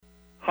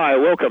Hi,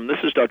 welcome. This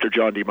is Dr.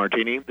 John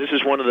DeMartini. This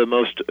is one of the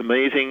most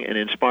amazing and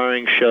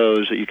inspiring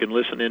shows that you can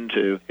listen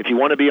into. If you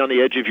want to be on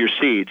the edge of your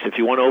seats, if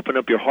you want to open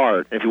up your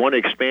heart, if you want to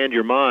expand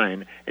your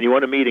mind, and you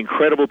want to meet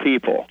incredible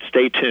people,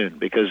 stay tuned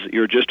because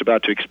you're just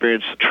about to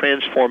experience a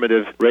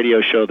transformative radio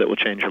show that will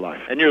change your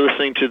life. And you're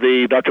listening to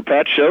the Dr.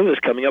 Pat Show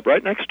that's coming up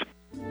right next.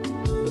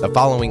 The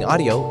following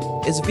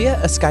audio is via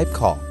a Skype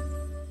call.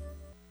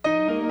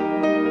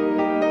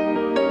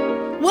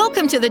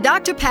 Welcome to the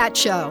Dr. Pat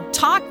Show.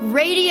 Talk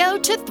radio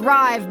to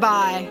thrive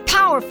by.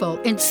 Powerful,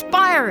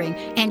 inspiring,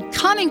 and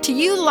coming to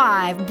you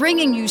live,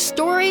 bringing you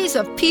stories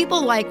of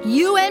people like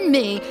you and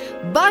me,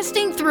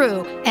 busting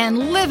through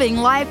and living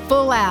life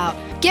full out.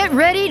 Get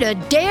ready to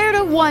dare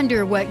to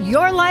wonder what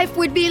your life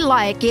would be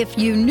like if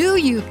you knew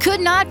you could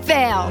not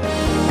fail.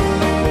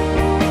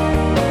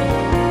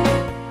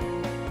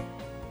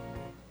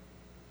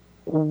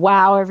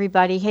 Wow,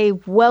 everybody. Hey,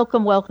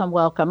 welcome, welcome,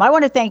 welcome. I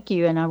want to thank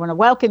you, and I want to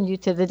welcome you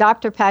to the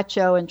Dr. Pat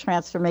Show and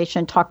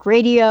Transformation Talk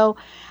Radio.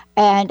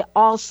 And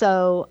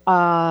also,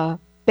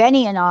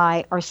 Benny and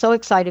I are so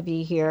excited to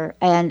be here,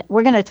 and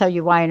we're going to tell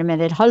you why in a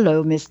minute.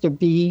 Hello, Mr.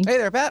 B. Hey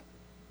there, Pat.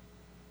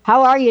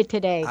 How are you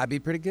today? I'd be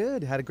pretty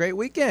good. Had a great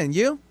weekend.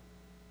 You?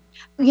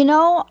 You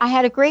know, I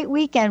had a great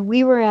weekend.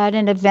 We were at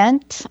an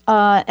event,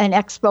 an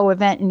expo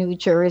event in New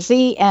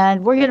Jersey,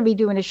 and we're going to be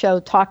doing a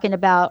show talking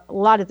about a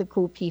lot of the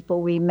cool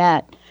people we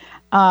met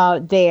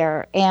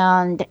there.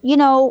 And, you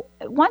know,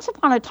 once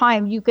upon a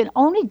time, you could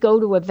only go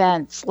to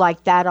events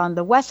like that on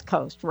the West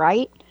Coast,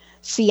 right?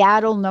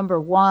 Seattle,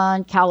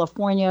 #1,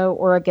 California,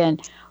 Oregon.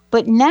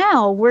 But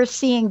now we're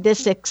seeing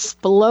this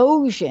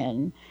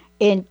explosion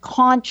in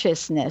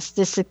consciousness,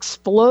 this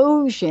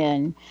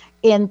explosion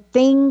in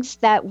things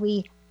that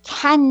we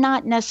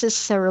cannot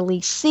necessarily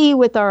see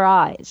with our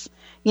eyes.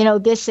 You know,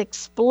 this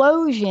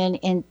explosion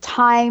in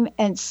time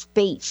and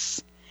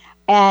space.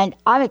 And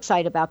I'm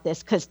excited about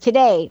this because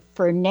today,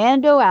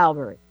 Fernando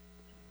Albert,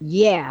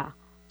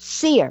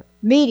 seer,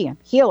 medium,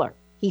 healer,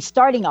 he's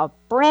starting a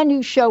brand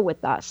new show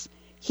with us.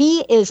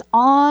 He is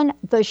on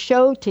the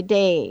show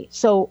today.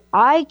 So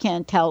I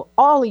can tell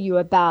all of you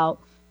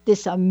about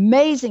this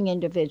amazing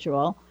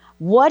individual,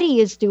 what he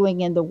is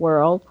doing in the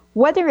world,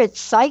 whether it's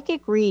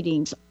psychic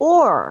readings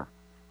or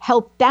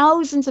help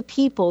thousands of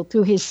people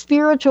through his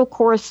spiritual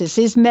courses,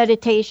 his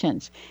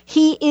meditations.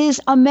 He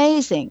is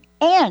amazing.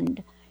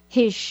 And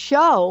his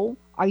show,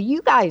 are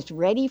you guys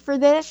ready for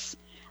this?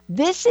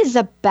 This is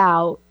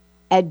about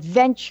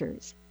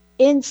adventures,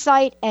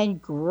 insight,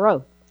 and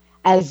growth,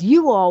 as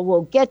you all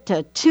will get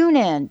to tune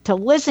in to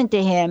listen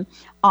to him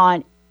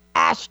on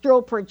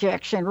Astral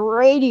Projection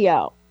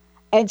Radio.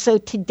 And so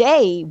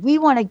today we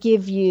want to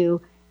give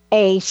you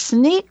a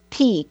sneak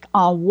peek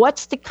on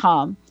what's to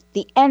come,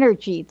 the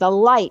energy, the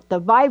light, the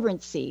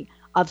vibrancy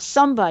of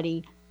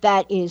somebody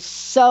that is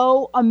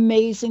so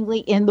amazingly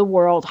in the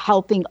world,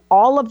 helping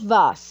all of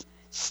us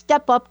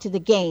step up to the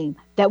game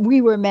that we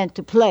were meant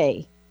to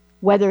play,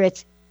 whether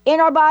it's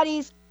in our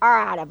bodies or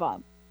out of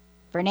them.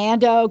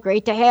 Fernando,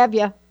 great to have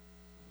you.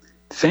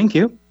 Thank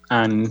you.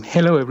 And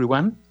hello,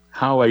 everyone.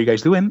 How are you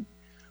guys doing?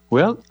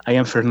 Well, I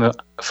am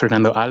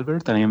Fernando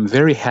Albert, and I am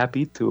very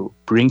happy to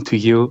bring to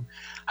you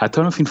a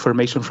ton of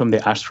information from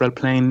the Astral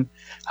Plane.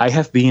 I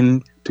have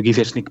been, to give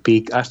you a sneak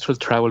peek, astral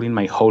traveling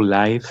my whole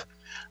life,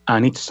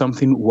 and it's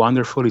something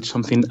wonderful. It's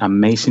something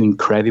amazing,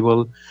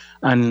 incredible,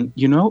 and,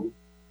 you know,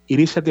 it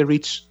is at the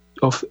reach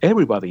of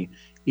everybody.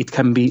 It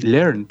can be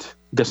learned.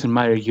 It doesn't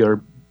matter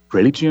your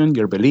religion,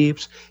 your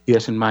beliefs. It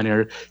doesn't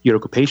matter your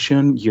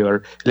occupation,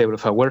 your level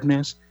of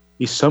awareness.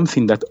 It's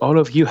something that all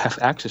of you have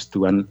access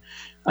to, and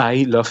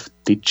I love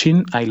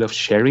teaching, I love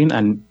sharing,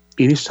 and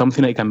it is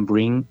something I can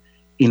bring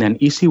in an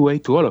easy way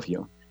to all of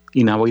you,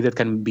 in a way that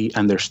can be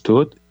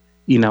understood,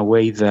 in a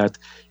way that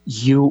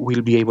you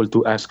will be able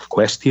to ask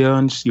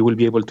questions, you will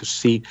be able to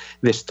see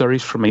the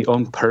stories from my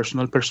own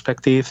personal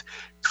perspective,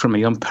 from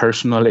my own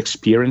personal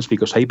experience,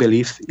 because I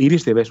believe it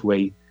is the best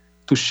way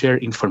to share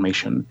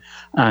information.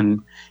 And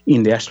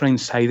in the Astral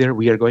Insider,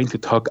 we are going to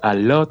talk a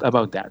lot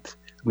about that.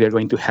 We are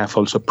going to have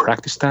also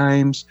practice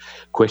times,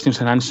 questions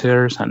and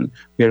answers, and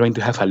we are going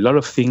to have a lot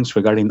of things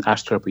regarding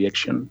astral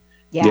projection.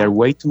 Yeah. There are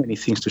way too many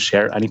things to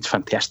share, and it's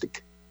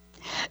fantastic.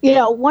 You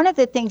know, one of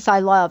the things I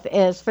love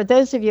is, for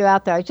those of you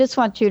out there, I just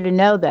want you to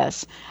know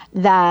this,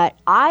 that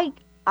I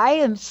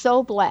am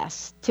so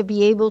blessed to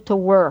be able to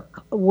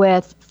work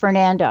with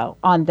Fernando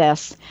on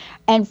this.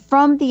 And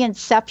from the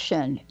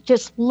inception,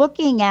 just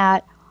looking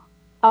at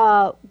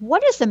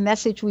what is the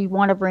message we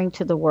want to bring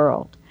to the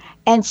world.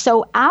 And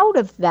so out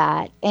of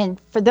that,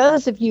 and for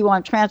those of you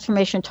on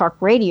Transformation Talk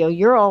Radio,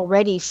 you're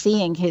already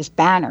seeing his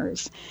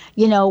banners.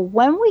 You know,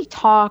 when we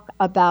talk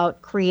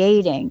about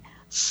creating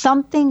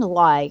something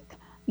like,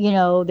 you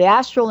know, the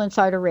Astral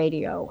Insider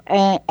Radio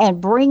and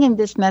bringing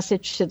this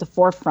message to the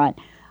forefront,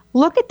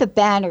 look at the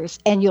banners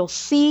and you'll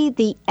see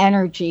the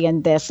energy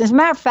in this. As a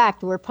matter of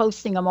fact, we're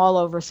posting them all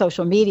over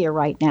social media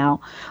right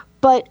now.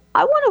 But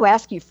I want to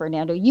ask you,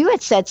 Fernando, you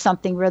had said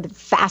something rather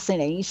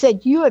fascinating. You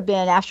said you have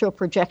been astral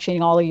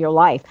projecting all of your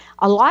life.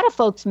 A lot of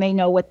folks may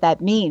know what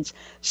that means.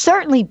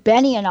 Certainly,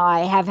 Benny and I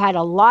have had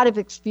a lot of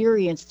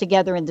experience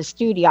together in the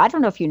studio. I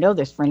don't know if you know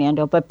this,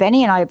 Fernando, but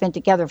Benny and I have been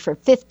together for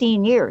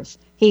 15 years.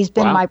 He's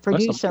been my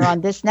producer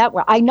on this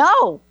network. I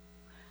know.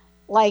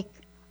 Like,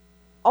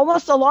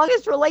 almost the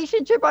longest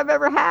relationship I've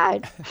ever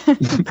had.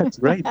 That's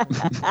right.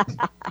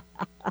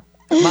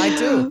 Mine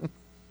too.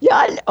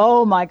 Yeah.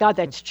 Oh my God,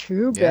 that's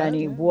true,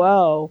 Benny. Yeah.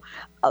 Whoa.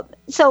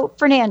 So,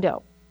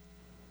 Fernando,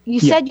 you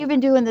said you've been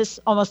doing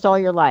this almost all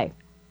your life.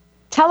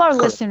 Tell our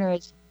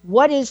listeners,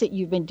 what is it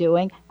you've been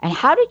doing, and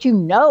how did you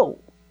know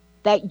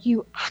that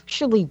you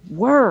actually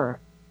were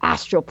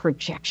astral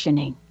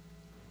projectioning?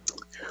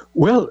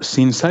 Well,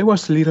 since I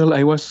was little,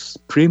 I was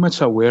pretty much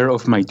aware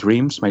of my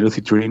dreams, my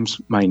lucid dreams,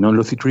 my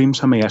non-lucid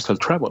dreams, and my astral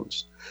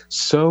travels.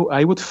 So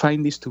I would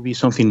find this to be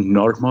something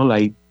normal.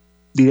 I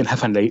didn't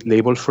have a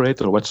label for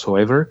it or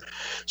whatsoever.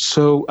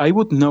 So I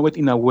would know it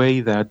in a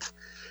way that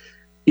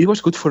it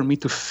was good for me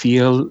to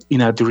feel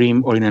in a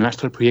dream or in an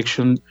astral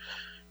projection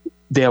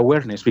the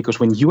awareness, because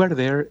when you are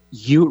there,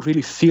 you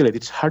really feel it.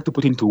 It's hard to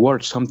put into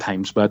words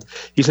sometimes, but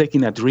it's like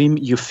in a dream,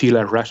 you feel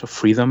a rush of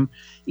freedom.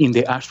 In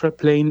the astral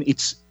plane,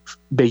 it's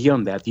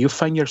beyond that. You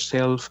find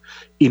yourself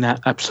in an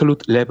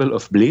absolute level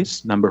of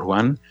bliss, number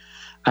one,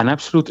 an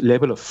absolute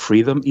level of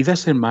freedom. It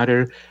doesn't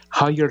matter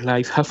how your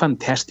life, how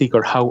fantastic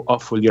or how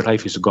awful your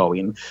life is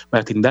going,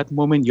 but in that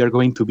moment, you're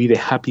going to be the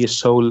happiest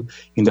soul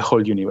in the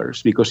whole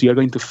universe, because you're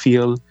going to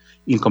feel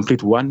in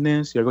complete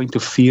oneness. You're going to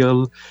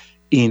feel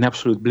in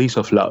absolute bliss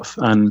of love,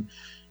 and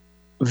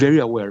very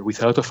aware,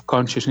 with a lot of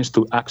consciousness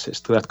to access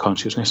to that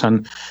consciousness.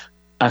 And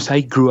as I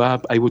grew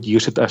up, I would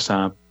use it as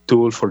a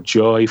tool for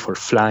joy, for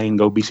flying,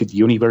 go visit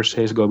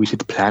universes, go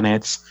visit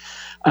planets.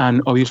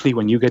 And obviously,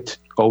 when you get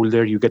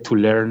older, you get to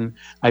learn.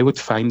 I would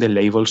find the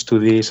labels to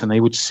this, and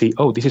I would see,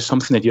 oh, this is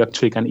something that you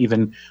actually can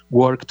even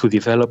work to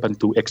develop and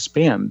to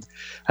expand.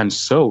 And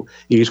so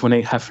it is when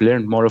I have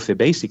learned more of the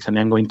basics, and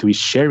I'm going to be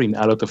sharing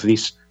a lot of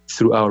this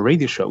through our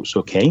radio shows,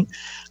 okay?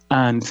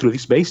 And through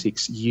these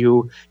basics,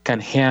 you can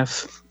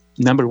have,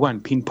 number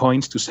one,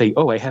 pinpoints to say,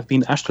 oh, I have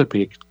been astral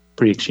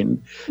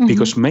projection,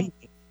 because maybe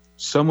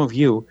some of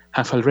you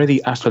have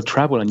already astral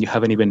traveled and you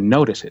haven't even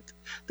noticed it.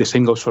 The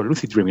same goes for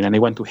lucid dreaming, and I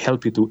want to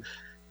help you to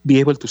be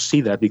able to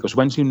see that, because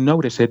once you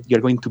notice it,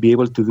 you're going to be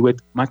able to do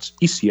it much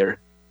easier.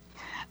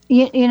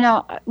 You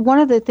know, one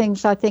of the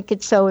things I think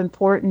it's so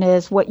important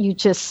is what you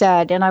just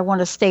said, and I want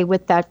to stay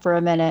with that for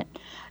a minute.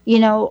 You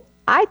know,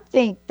 I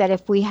think that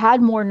if we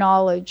had more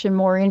knowledge and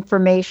more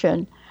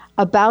information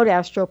about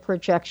astral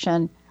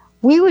projection,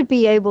 we would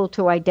be able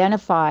to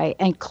identify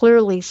and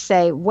clearly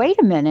say, wait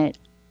a minute,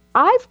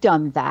 I've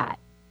done that.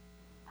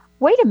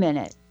 Wait a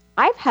minute,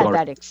 I've had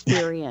that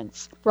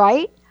experience,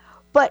 right?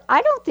 But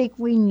I don't think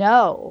we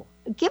know.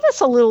 Give us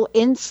a little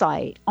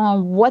insight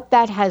on what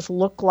that has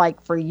looked like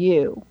for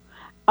you.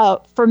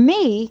 For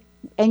me,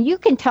 and you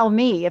can tell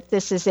me if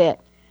this is it,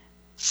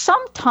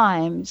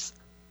 sometimes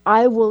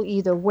I will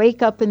either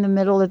wake up in the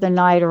middle of the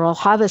night, or I'll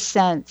have a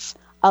sense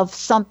of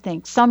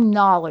something, some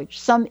knowledge,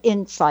 some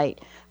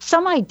insight,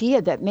 some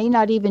idea that may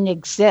not even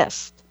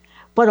exist.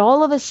 But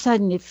all of a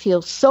sudden it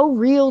feels so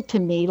real to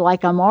me,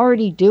 like I'm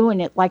already doing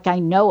it, like I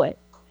know it.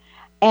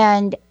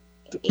 And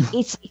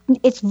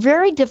it's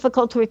very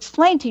difficult to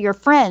explain to your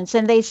friends.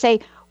 And they say,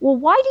 well,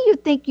 why do you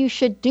think you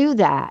should do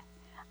that?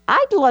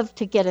 I'd love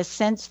to get a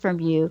sense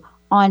from you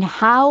on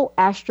how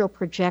astral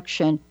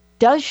projection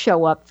does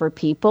show up for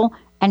people,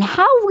 and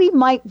how we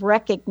might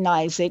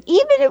recognize it,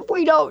 even if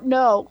we don't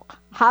know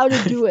how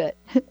to do it.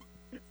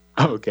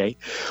 Okay.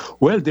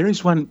 Well, there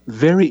is one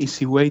very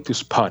easy way to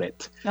spot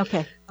it.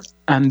 Okay.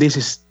 And this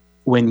is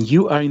when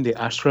you are in the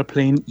astral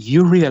plane,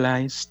 you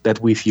realize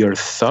that with your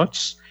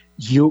thoughts,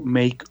 you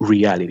make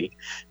reality.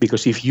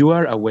 Because if you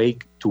are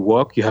awake to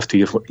walk, you have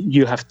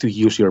to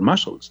use your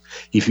muscles.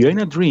 If you're in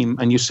a dream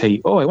and you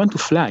say, oh, I want to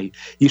fly,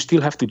 you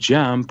still have to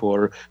jump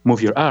or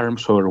move your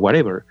arms or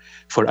whatever.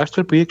 For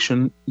astral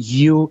projection,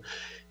 you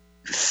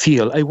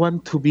feel, I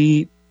want to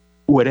be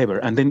whatever,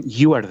 and then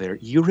you are there.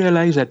 You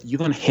realize that you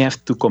don't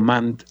have to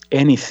command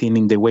anything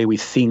in the way we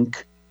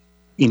think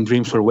in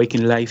dreams or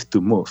waking life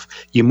to move.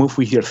 You move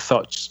with your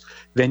thoughts.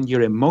 Then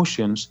your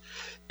emotions,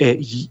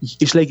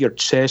 it's like your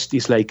chest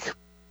is like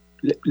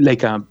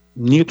a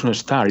neutron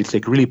star. It's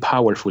like really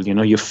powerful. You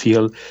know, you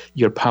feel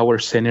your power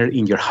center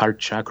in your heart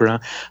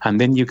chakra, and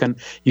then you can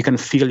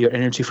feel your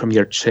energy from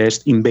your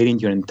chest invading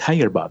your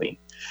entire body.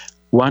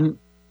 One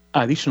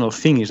additional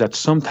thing is that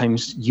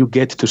sometimes you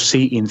get to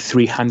see in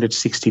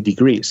 360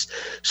 degrees.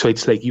 So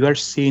it's like you are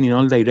seeing in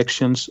all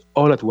directions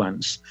all at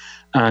once.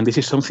 And this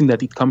is something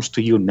that it comes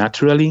to you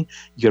naturally.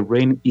 Your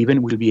brain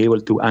even will be able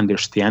to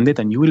understand it,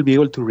 and you will be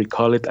able to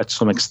recall it at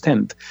some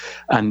extent.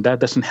 And that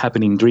doesn't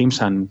happen in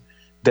dreams, and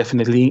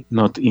definitely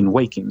not in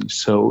waking.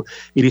 So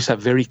it is a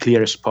very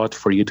clear spot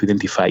for you to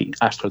identify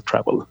astral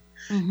travel.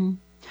 Mm-hmm.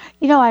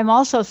 You know, I'm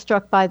also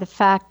struck by the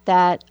fact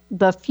that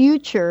the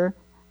future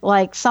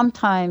like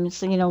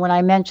sometimes, when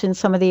I mention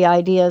some of the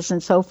ideas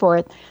and so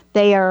forth,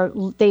 they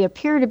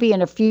appear to be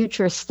in a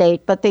future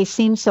state, but they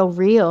seem so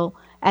real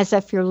as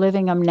if you're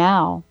living them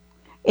now.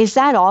 Is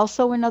that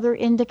also another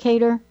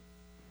indicator?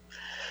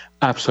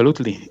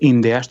 Absolutely.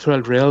 In the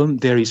astral realm,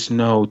 there is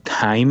no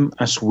time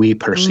as we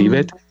perceive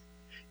it.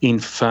 In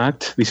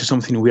fact, this is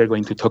something we are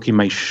going to talk in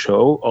my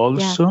show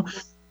also,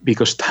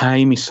 because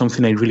time is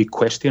something I really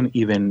question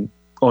even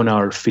on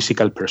our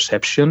physical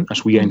perception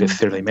as we are in the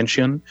third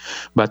dimension.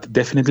 But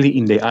definitely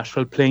in the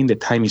astral plane, the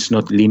time is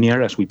not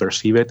linear as we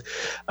perceive it.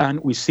 And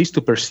we cease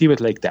to perceive it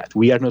like that.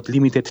 We are not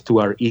limited to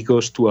our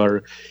egos,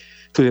 to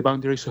the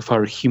boundaries of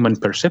our human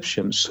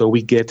perception. So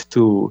we get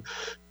to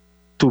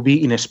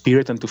be in a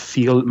spirit and to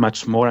feel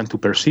much more and to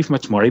perceive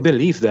much more. I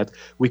believe that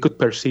we could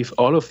perceive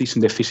all of this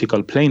in the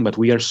physical plane, but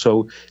we are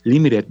so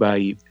limited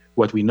by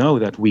what we know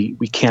that we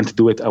can't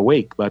do it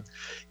awake. But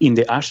in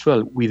the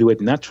astral, we do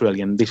it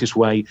naturally, and this is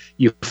why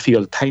you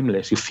feel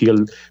timeless. You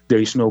feel there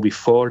is no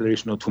before, there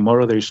is no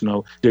tomorrow, there is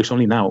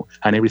only now,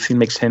 and everything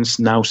makes sense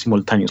now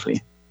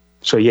simultaneously.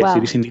 So yes,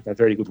 it is indeed a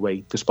very good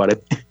way to spot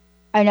it.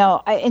 I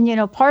know.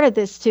 And part of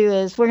this too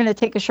is we're going to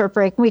take a short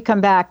break. When we come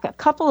back, a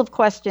couple of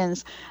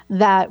questions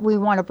that we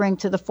want to bring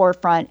to the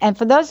forefront. And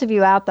for those of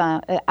you out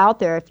there,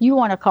 if you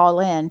want to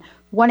call in,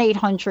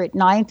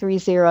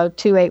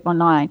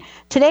 1-800-930-2819.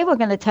 Today we're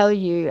going to tell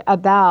you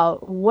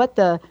about what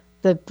the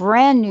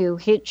brand new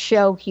hit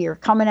show here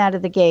coming out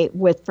of the gate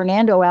with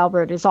Fernando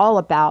Albert is all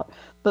about.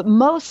 But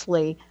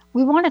mostly,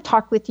 we want to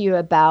talk with you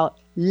about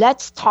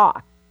Let's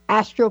Talk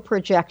Astral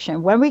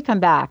Projection. When we come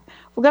back,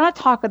 we're going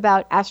to talk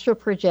about astral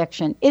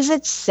projection. Is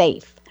it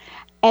safe?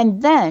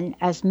 And then,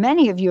 as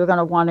many of you are going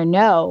to want to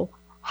know,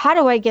 how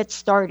do I get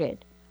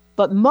started?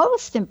 But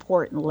most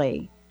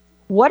importantly,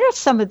 what are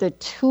some of the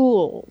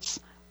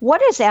tools?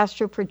 What does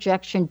astral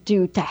projection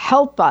do to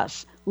help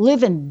us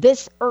live in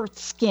this earth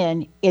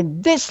skin,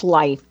 in this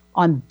life,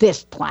 on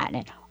this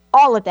planet?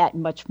 All of that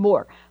and much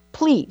more.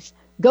 Please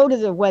go to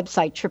the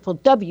website,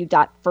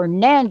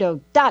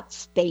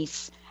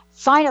 www.fernando.space.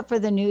 Sign up for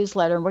the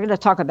newsletter, and we're going to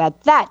talk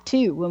about that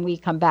too when we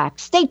come back.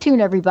 Stay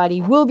tuned, everybody.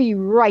 We'll be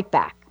right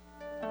back.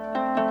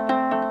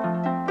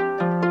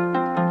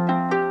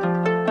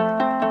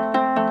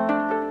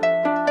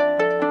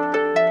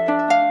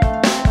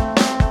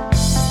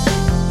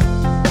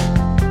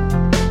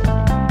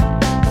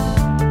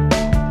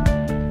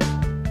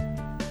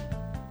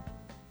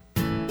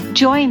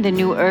 Join the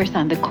New Earth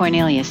on the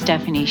Cornelia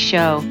Stephanie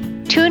Show.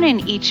 Tune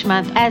in each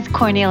month as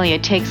Cornelia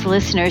takes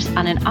listeners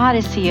on an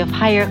odyssey of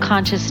higher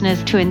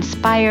consciousness to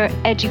inspire,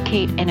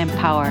 educate, and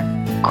empower.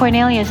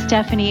 Cornelia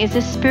Stephanie is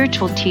a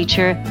spiritual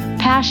teacher,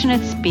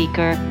 passionate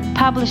speaker,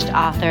 published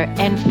author,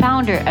 and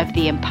founder of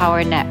the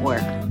Empower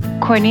Network.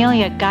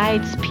 Cornelia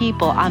guides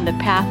people on the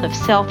path of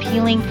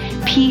self-healing,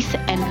 peace,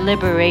 and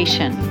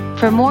liberation.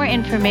 For more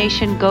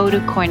information, go to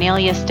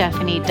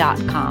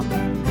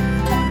corneliastephanie.com.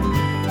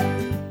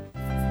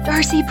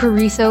 Darcy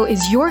Pariso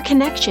is your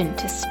connection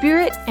to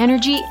spirit,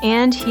 energy,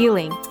 and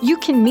healing. You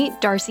can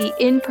meet Darcy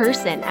in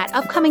person at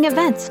upcoming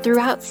events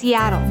throughout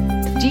Seattle.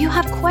 Do you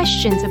have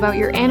questions about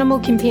your animal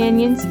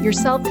companions,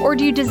 yourself, or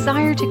do you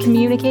desire to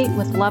communicate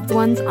with loved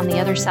ones on the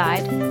other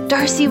side?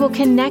 Darcy will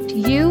connect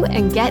you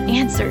and get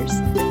answers.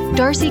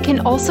 Darcy can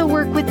also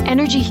work with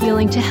energy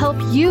healing to help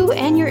you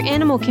and your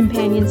animal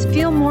companions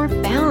feel more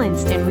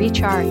balanced and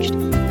recharged.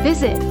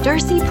 Visit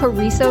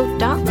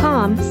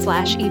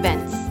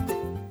darcypariso.com/events.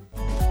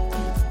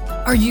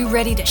 Are you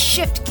ready to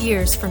shift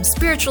gears from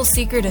spiritual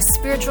seeker to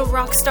spiritual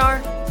rock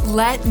star?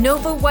 Let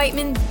Nova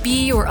Whiteman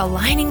be your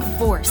aligning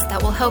force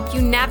that will help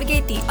you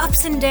navigate the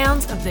ups and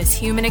downs of this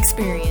human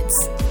experience.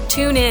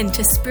 Tune in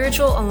to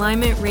Spiritual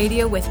Alignment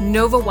Radio with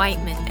Nova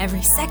Whiteman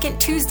every second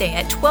Tuesday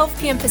at 12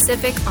 p.m.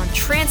 Pacific on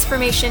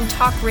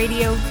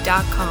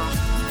TransformationTalkRadio.com.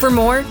 For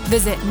more,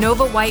 visit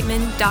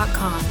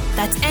novawhiteman.com.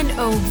 That's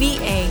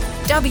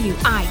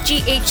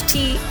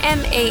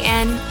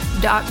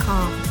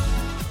NOVAWIGHTMAN.com.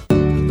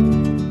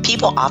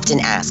 People often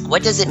ask,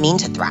 what does it mean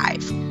to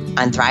thrive?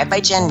 On Thrive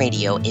by Jen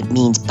Radio, it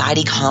means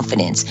body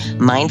confidence,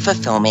 mind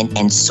fulfillment,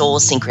 and soul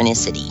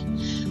synchronicity.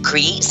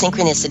 Create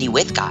synchronicity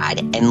with God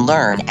and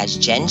learn as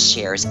Jen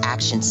shares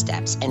action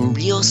steps and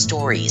real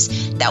stories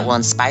that will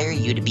inspire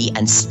you to be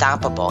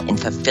unstoppable in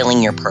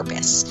fulfilling your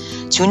purpose.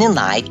 Tune in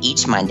live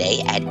each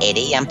Monday at 8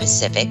 a.m.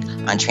 Pacific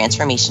on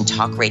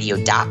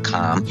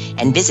TransformationTalkRadio.com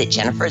and visit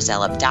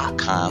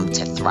JenniferZellup.com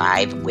to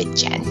thrive with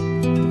Jen.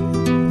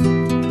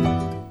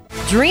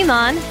 Dream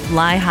on,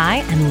 fly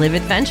high, and live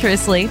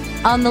adventurously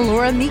on The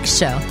Laura Meeks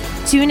Show.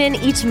 Tune in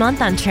each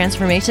month on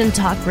Transformation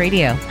Talk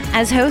Radio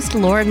as host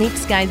Laura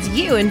Meeks guides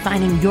you in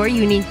finding your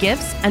unique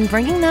gifts and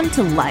bringing them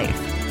to life.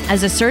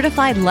 As a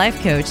certified life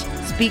coach,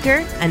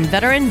 speaker, and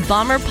veteran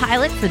bomber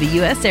pilot for the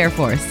U.S. Air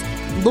Force,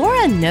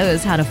 Laura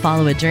knows how to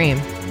follow a dream.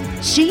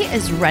 She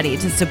is ready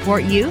to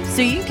support you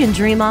so you can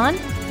dream on,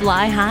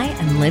 fly high,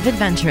 and live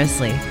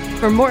adventurously.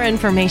 For more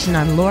information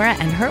on Laura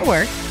and her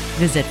work,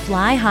 visit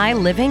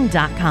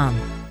flyhighliving.com.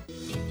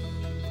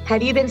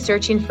 Have you been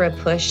searching for a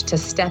push to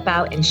step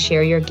out and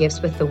share your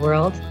gifts with the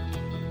world?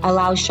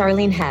 Allow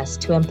Charlene Hess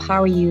to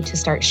empower you to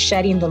start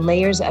shedding the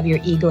layers of your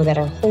ego that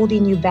are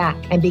holding you back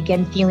and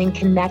begin feeling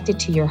connected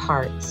to your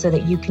heart so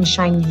that you can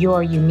shine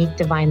your unique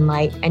divine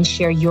light and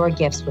share your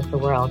gifts with the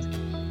world.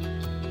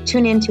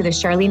 Tune in to the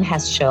Charlene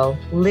Hess Show,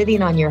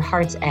 Living on Your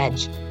Heart's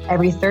Edge,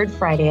 every third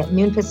Friday at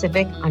noon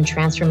Pacific on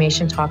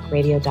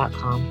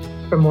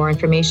TransformationTalkRadio.com. For more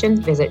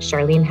information, visit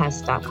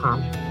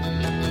CharleneHess.com.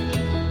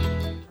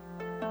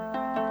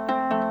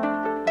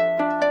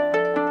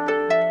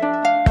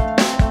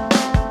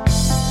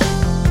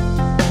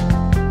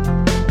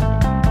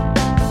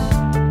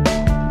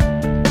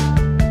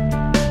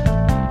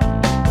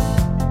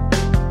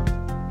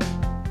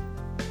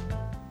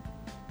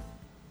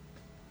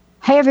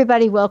 Hey,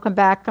 everybody, welcome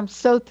back. I'm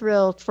so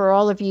thrilled for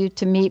all of you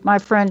to meet my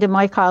friend and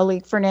my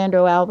colleague,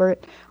 Fernando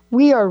Albert.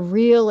 We are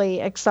really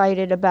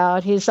excited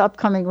about his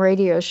upcoming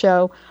radio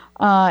show,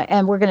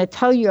 and we're going to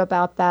tell you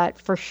about that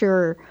for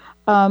sure.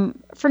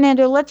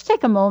 Fernando, let's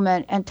take a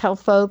moment and tell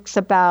folks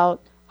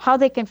about how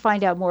they can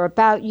find out more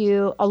about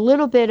you, a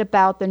little bit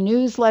about the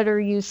newsletter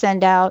you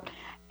send out,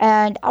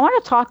 and I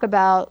want to talk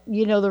about,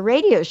 the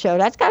radio show.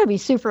 That's got to be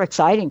super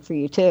exciting for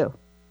you, too.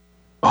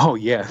 Oh,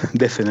 yeah,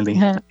 definitely.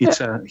 It's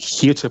a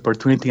huge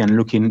opportunity and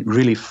looking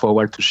really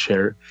forward to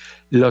share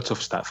lots of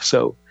stuff.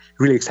 So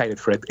really excited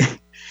for it.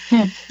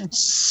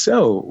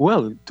 So,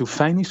 well, to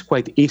find is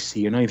quite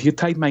easy. If you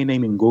type my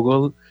name in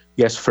Google,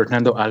 yes,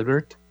 Fernando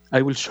Albert,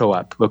 I will show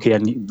up. Okay,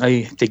 and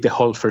I take the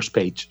whole first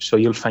page, so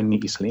you'll find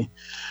me easily.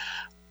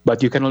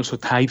 But you can also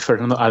type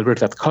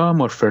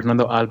fernandoalbert.com or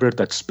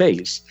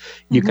fernandoalbert.space.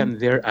 You can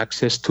there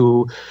access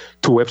to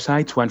two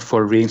websites, one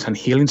for readings and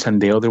healings and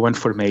the other one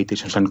for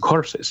meditations and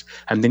courses.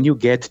 And then you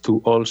get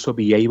to also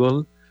be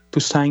able to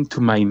sign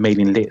to my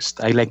mailing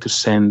list. I like to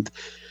send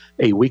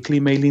a weekly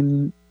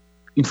mailing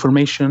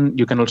information.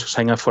 You can also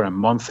sign up for a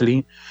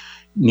monthly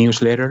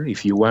newsletter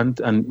if you want.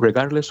 And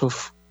regardless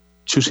of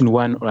choosing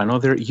one or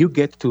another, you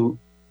get to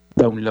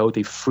download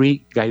a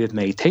free guided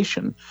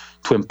meditation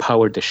to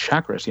empower the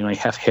chakras. I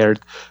have heard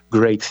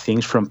great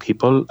things from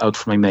people out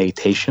from my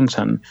meditations,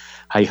 and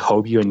I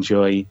hope you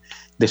enjoy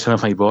the sound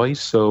of my voice.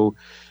 So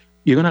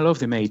you're going to love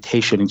the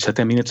meditation. It's a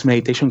 10-minute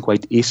meditation,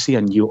 quite easy,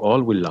 and you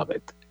all will love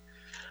it.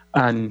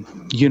 And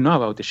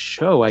about the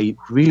show, I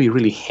really,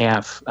 really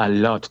have a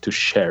lot to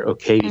share,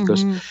 okay?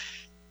 Because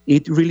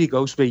it really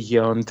goes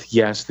beyond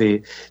just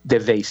the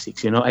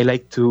basics.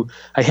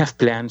 I have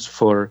plans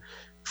for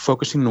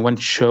focusing on one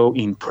show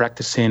in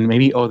practicing,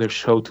 maybe other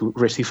show to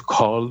receive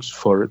calls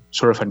for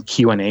sort of a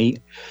Q&A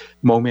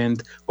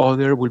moment.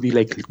 Other will be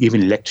like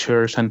giving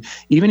lectures. And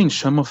even in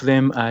some of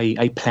them,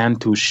 I plan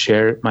to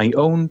share my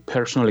own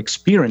personal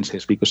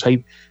experiences because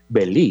I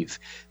believe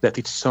that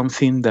it's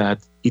something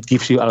that it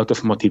gives you a lot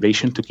of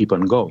motivation to keep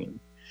on going.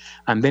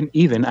 And then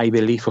even I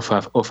believe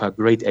of a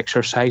great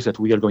exercise that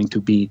we are going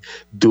to be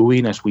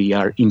doing as we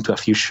are into a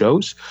few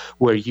shows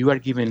where you are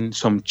given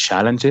some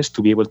challenges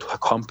to be able to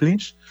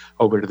accomplish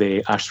over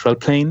the astral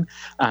plane.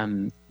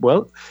 And,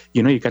 well,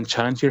 you can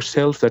challenge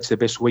yourself. That's the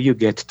best way you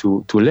get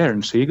to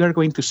learn. So you are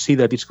going to see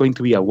that it's going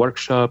to be a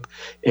workshop,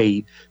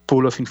 a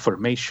pool of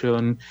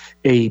information,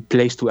 a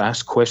place to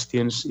ask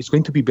questions. It's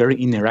going to be very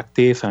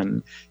interactive,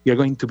 and you're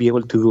going to be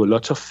able to do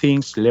lots of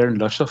things, learn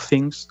lots of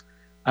things.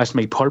 As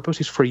my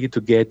purpose is for you to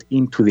get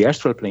into the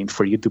astral plane,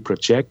 for you to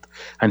project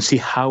and see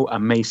how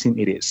amazing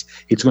it is.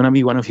 It's going to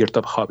be one of your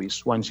top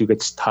hobbies once you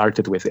get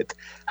started with it.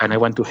 And I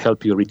want to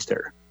help you reach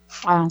there.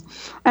 Wow.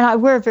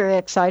 And we're very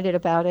excited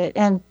about it.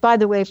 And by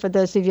the way, for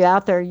those of you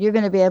out there, you're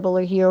going to be able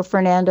to hear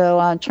Fernando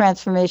on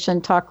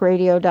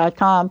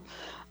TransformationTalkRadio.com.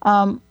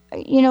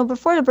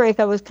 Before the break,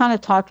 I was kind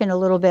of talking a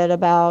little bit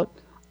about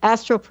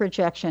astral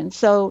projection.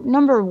 So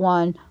number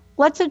one,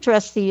 let's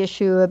address the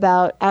issue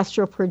about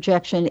astral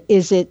projection.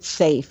 Is it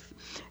safe?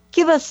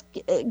 Give us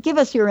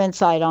your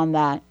insight on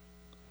that.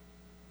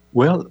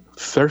 Well,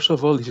 first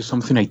of all, this is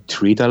something I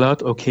treat a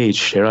lot,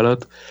 share a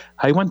lot.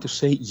 I want to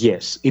say,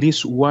 yes, it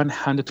is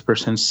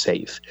 100%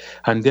 safe.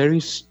 And there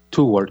is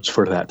two words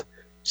for that.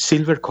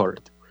 Silver cord.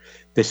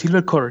 The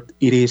silver cord,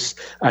 it is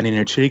an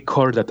energetic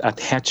cord that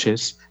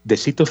attaches the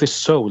seat of the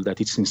soul that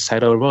is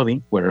inside our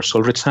body, where our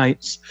soul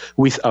resides,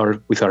 with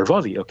our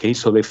body, okay?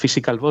 So the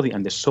physical body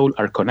and the soul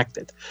are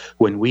connected.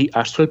 When we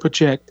astral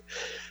project,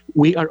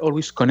 we are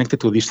always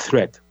connected to this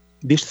thread.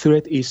 This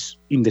thread is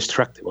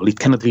indestructible. It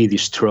cannot be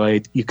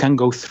destroyed. You can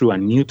go through a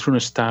neutron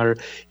star.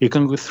 You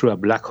can go through a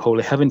black hole.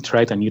 I haven't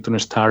tried a neutron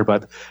star,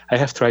 but I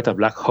have tried a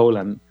black hole,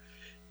 and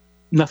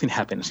nothing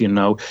happens,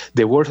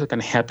 The worst that can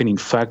happen, in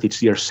fact,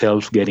 it's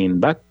yourself getting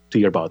back to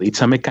your body.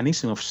 It's a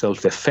mechanism of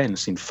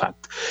self-defense, in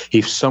fact.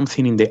 If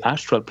something in the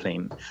astral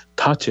plane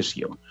touches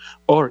you,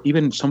 or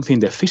even something in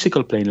the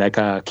physical plane, like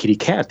a kitty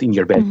cat in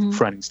your bed,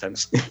 for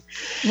instance,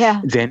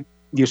 then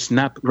you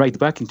snap right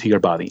back into your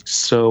body.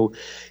 So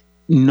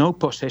no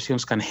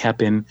possessions can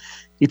happen.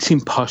 It's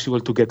impossible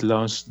to get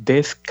lost.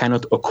 Death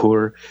cannot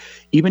occur.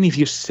 Even if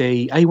you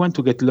say, I want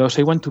to get lost,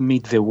 I want to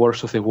meet the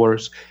worst of the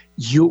worst,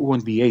 you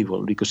won't be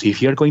able, because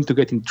if you're going to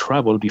get in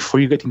trouble, before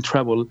you get in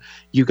trouble,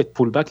 you get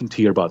pulled back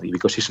into your body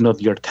because it's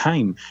not your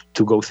time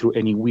to go through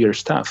any weird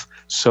stuff.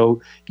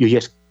 So you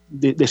just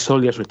the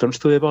soul just returns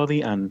to the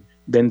body, and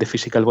then the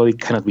physical body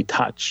cannot be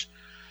touched.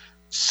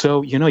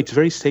 So, it's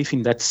very safe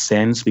in that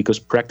sense, because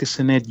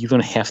practicing it, you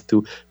don't have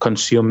to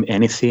consume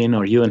anything,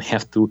 or you don't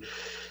have to,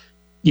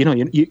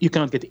 you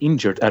cannot get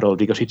injured at all,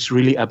 because it's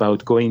really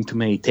about going into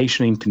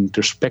meditation, into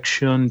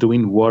introspection,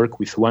 doing work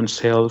with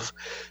oneself.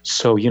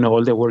 So,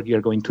 all the work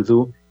you're going to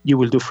do, you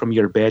will do from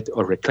your bed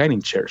or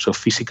reclining chair. So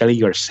physically,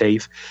 you're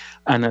safe.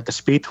 And at a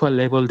spiritual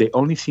level, the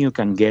only thing you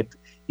can get,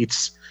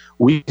 it's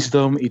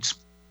wisdom, it's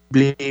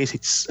bliss,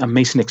 it's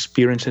amazing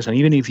experiences. And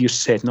even if you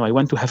said, no, I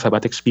want to have a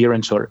bad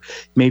experience, or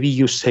maybe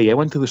you say, I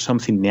want to do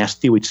something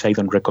nasty, which I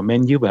don't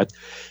recommend you, but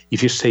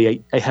if you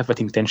say, I have bad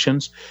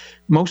intentions,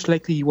 most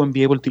likely you won't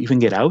be able to even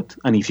get out.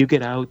 And if you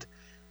get out,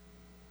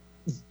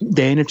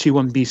 the energy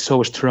won't be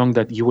so strong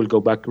that you will go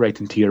back right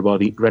into your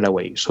body right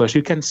away. So as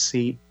you can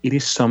see, it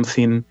is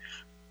something,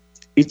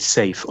 it's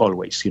safe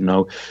always,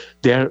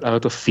 There are a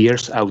lot of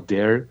fears out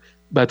there,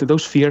 but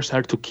those fears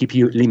are to keep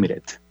you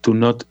limited, to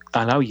not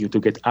allow you to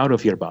get out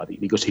of your body.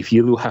 Because if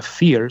you do have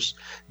fears,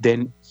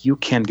 then you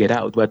can't get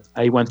out. But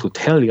I want to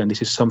tell you, and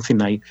this is something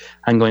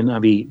I'm going to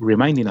be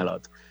reminding a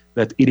lot,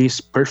 that it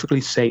is perfectly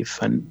safe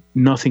and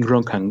nothing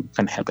wrong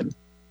can happen.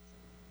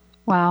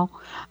 Wow.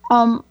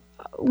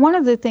 One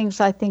of the things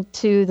I think,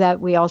 too,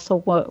 that we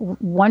also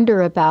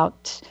wonder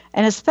about,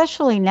 and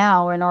especially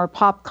now in our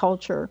pop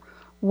culture,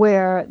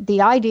 where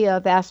the idea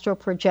of astral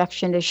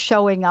projection is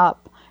showing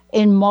up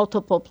in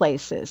multiple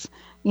places.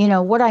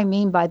 What I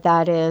mean by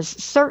that is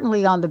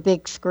certainly on the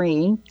big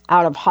screen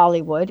out of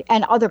Hollywood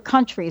and other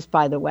countries,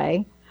 by the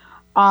way.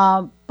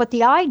 But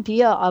the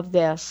idea of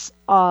this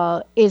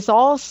is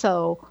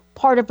also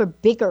part of a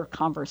bigger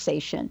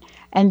conversation.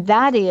 And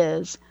that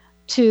is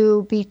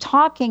to be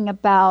talking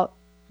about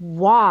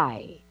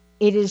why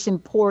it is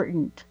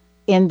important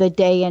in the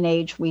day and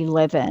age we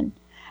live in.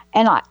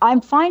 And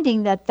I'm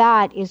finding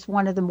that is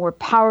one of the more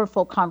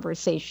powerful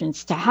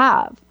conversations to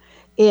have.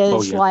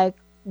 Like,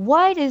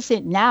 what is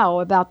it now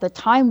about the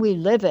time we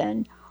live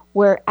in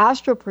where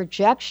astral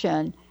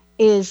projection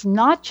is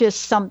not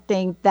just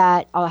something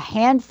that a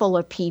handful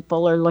of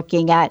people are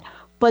looking at,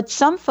 but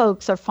some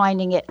folks are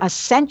finding it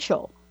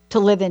essential to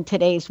live in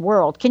today's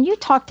world? Can you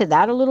talk to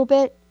that a little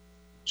bit?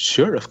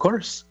 Sure, of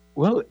course.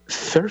 Well,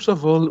 first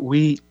of all,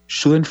 we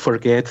shouldn't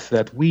forget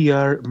that we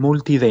are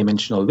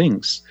multidimensional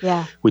beings,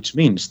 which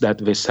means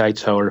that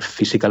besides our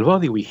physical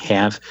body, we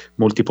have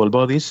multiple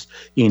bodies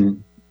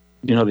in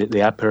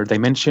the upper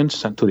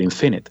dimensions and to the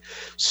infinite.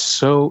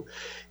 So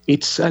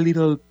it's a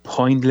little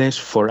pointless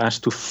for us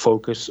to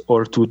focus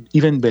or to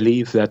even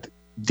believe that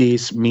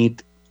this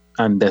meet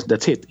and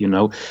that's it,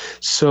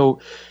 So,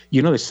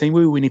 the same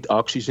way we need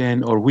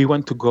oxygen, or we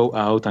want to go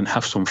out and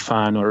have some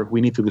fun, or we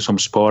need to do some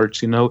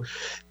sports,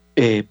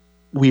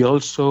 we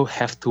also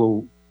have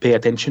to pay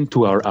attention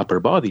to our upper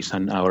bodies,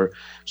 and our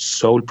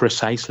soul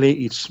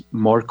precisely is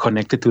more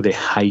connected to the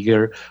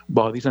higher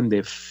bodies and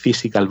the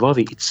physical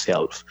body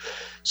itself.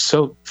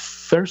 So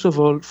first of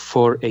all,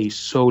 for a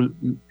soul,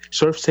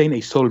 sort of saying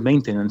a soul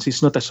maintenance,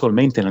 it's not a soul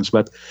maintenance,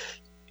 but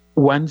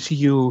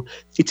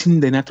it's in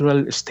the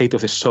natural state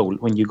of the soul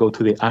when you go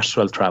to the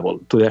astral travel,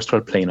 to the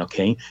astral plane,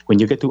 okay? When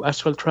you get to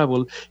astral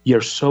travel,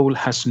 your soul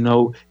has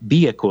no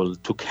vehicle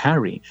to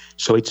carry,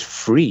 so it's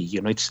free,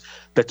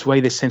 that's why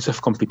the sense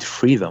of complete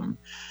freedom.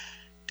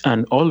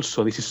 And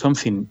also, this is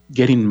something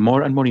getting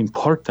more and more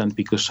important,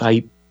 because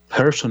I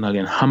personally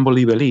and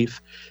humbly believe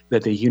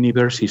that the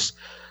universe is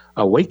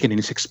awakening,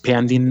 is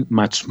expanding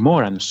much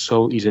more, and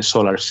so is the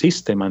solar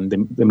system and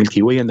the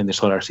Milky Way and then the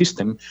solar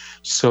system.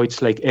 So it's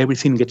like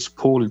everything gets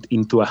pulled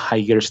into a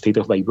higher state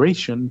of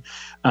vibration,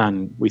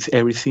 and with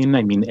everything,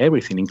 I mean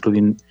everything,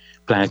 including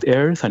planet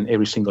Earth and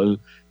every single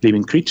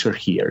living creature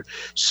here.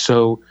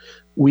 So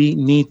we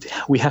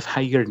have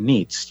higher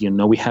needs,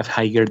 we have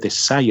higher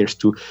desires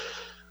to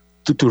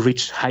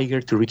reach higher,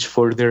 to reach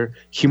further.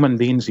 Human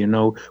beings,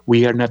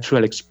 we are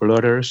natural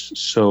explorers.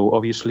 So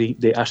obviously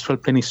the astral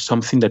plane is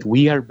something that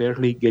we are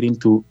barely getting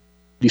to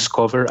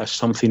discover as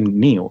something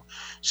new.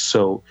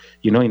 So,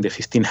 in the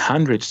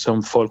 1500s,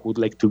 some folk would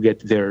like to get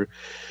there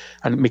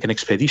and make an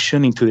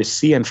expedition into the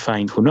sea and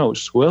find, who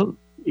knows? Well,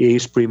 it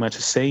is pretty much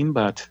the same,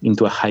 but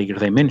into a higher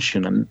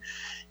dimension. And,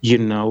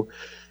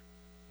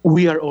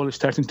 we are all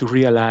starting to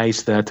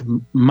realize that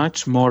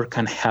much more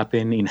can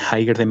happen in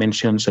higher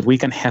dimensions, that we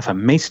can have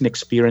amazing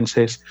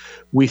experiences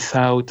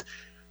without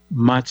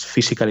much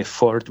physical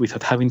effort,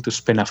 without having to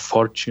spend a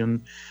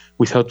fortune,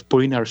 without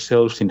putting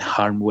ourselves in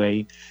harm's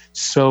way.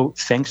 So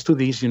thanks to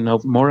this,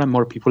 more and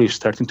more people are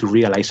starting to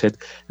realize it.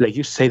 Like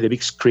you say, the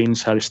big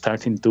screens are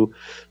starting to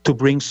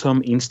bring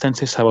some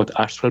instances about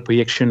astral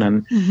projection,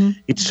 and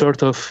it's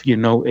sort of,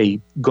 a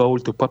goal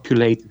to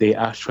populate the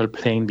astral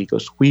plane,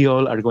 because we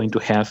all are going to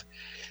have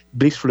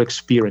blissful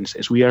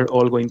experiences. We are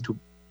all going to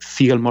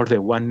feel more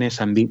the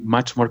oneness and be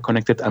much more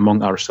connected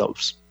among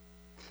ourselves.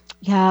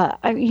 Yeah,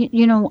 I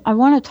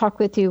want to talk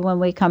with you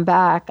when we come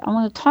back. I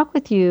want to talk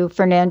with you,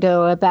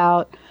 Fernando,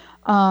 about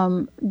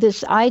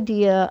this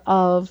idea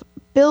of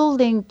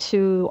building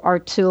to our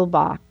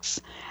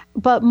toolbox.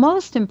 But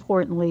most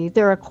importantly,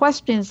 there are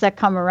questions that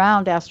come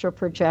around astral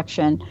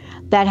projection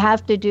that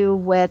have to do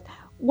with,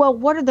 well,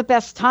 what are the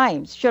best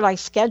times? Should I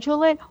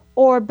schedule it?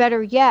 Or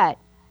better yet,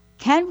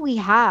 can we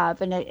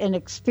have an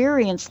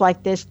experience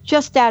like this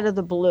just out of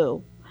the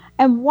blue?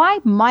 And why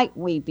might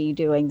we be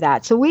doing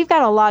that? So we've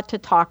got a lot to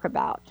talk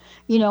about.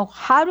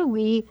 How do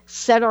we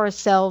set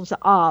ourselves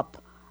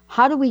up?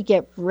 How do we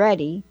get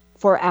ready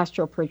for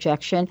astral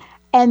projection?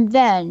 And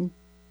then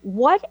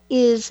what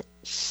is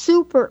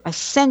super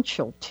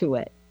essential to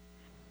it?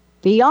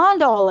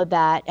 Beyond all of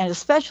that, and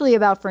especially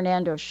about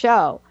Fernando's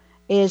show,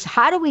 is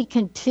how do we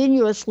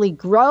continuously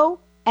grow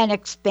and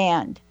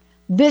expand?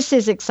 This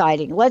is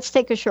exciting. Let's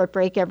take a short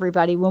break,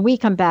 everybody. When we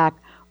come back,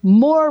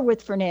 more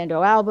with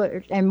Fernando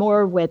Albert and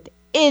more with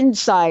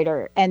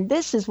Insider. And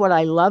this is what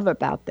I love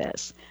about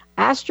this.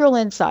 Astral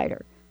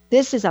Insider.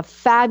 This is a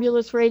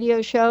fabulous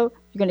radio show.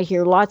 You're going to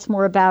hear lots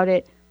more about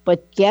it,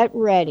 but get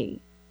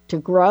ready to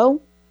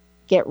grow,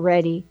 get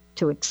ready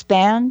to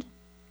expand,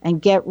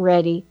 and get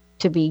ready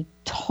to be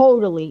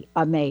totally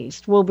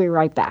amazed. We'll be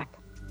right back.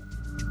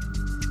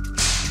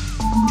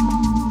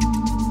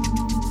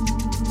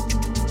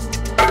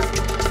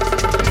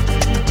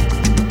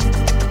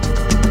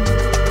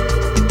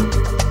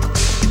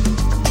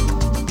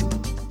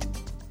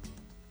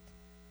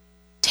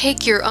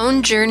 Take your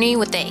own journey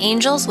with the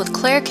angels with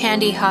Claire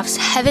Candy Huff's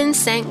Heaven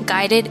Sent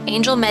Guided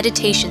Angel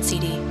Meditation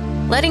CD,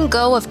 letting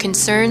go of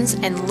concerns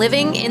and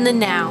living in the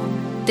now.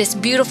 This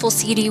beautiful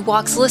CD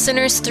walks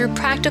listeners through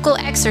practical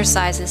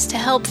exercises to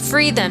help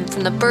free them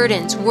from the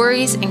burdens,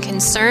 worries, and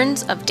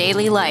concerns of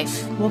daily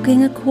life.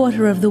 Walking a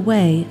quarter of the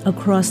way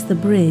across the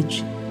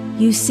bridge,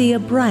 you see a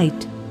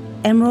bright,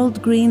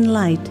 emerald green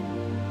light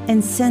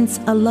and sense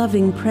a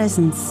loving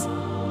presence.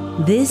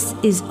 This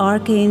is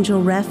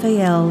Archangel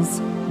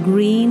Raphael's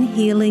green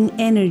healing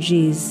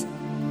energies,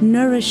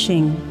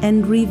 nourishing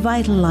and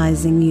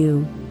revitalizing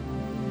you.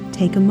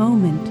 Take a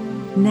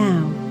moment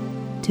now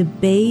to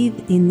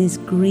bathe in this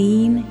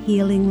green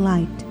healing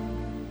light.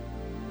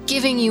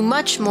 Giving you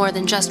much more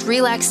than just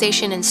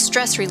relaxation and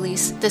stress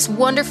release, this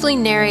wonderfully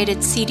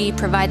narrated CD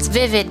provides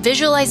vivid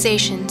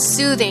visualization,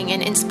 soothing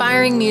and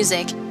inspiring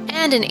music,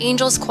 and an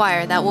angel's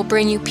choir that will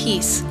bring you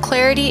peace,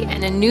 clarity,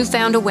 and a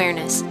newfound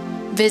awareness.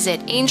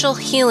 Visit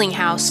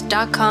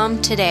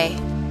angelhealinghouse.com today.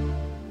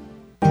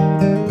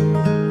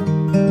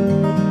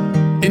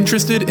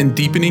 Interested in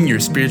deepening your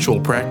spiritual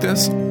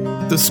practice?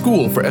 The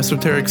School for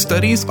Esoteric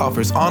Studies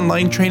offers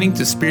online training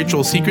to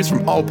spiritual seekers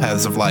from all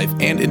paths of life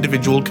and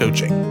individual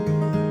coaching.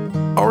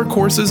 Our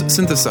courses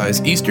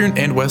synthesize Eastern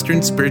and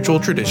Western spiritual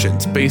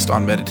traditions based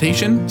on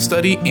meditation,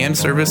 study, and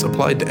service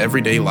applied to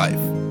everyday life.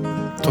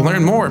 To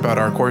learn more about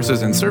our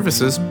courses and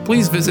services,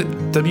 please visit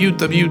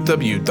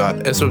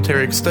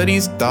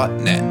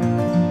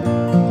www.esotericstudies.net.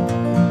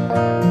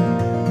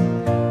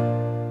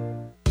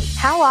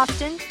 How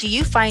often do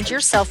you find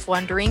yourself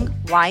wondering,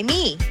 why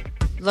me?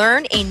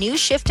 Learn a new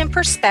shift in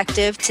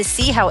perspective to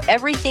see how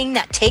everything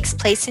that takes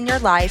place in your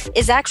life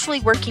is actually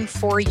working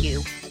for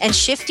you and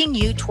shifting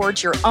you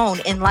towards your own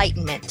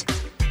enlightenment.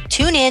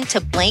 Tune in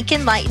to Blank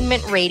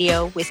Enlightenment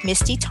Radio with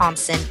Misty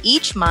Thompson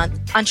each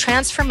month on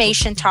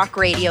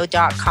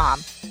TransformationTalkRadio.com.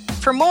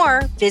 For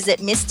more,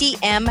 visit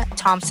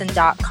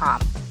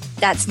MistyMThompson.com.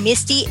 That's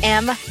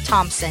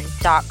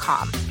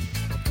MistyMThompson.com.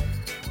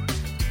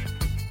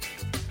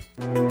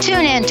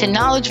 Tune in to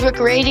Knowledge Book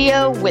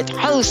Radio with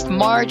host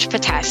Marge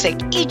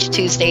Potasic each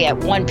Tuesday at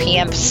 1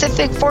 p.m.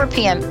 Pacific, 4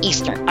 p.m.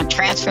 Eastern on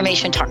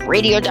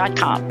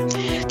TransformationTalkRadio.com.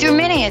 Through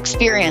many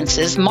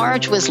experiences,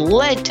 Marge was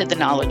led to the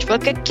Knowledge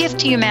Book, a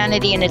gift to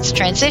humanity in its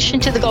transition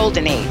to the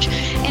Golden Age,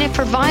 and it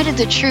provided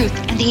the truth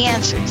and the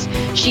answers.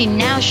 She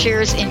now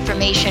shares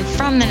information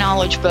from the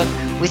Knowledge Book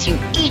with you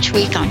each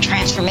week on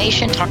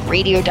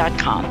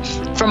TransformationTalkRadio.com.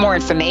 For more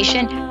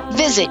information,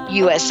 visit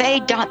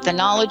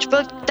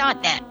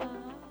usa.theknowledgebook.net.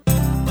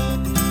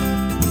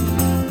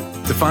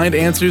 To find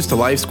answers to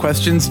life's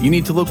questions, you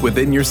need to look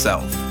within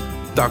yourself.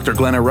 Dr.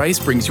 Glenna Rice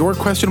brings your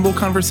questionable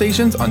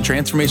conversations on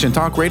Transformation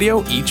Talk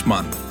Radio each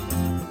month.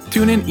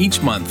 Tune in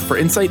each month for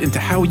insight into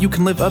how you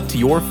can live up to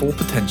your full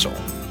potential.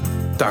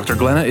 Dr.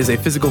 Glenna is a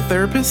physical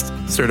therapist,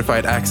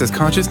 certified Access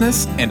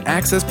Consciousness, and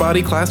Access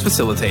Body Class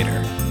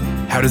Facilitator.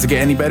 How does it get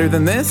any better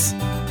than this?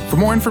 For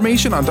more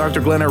information on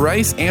Dr. Glenna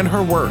Rice and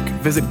her work,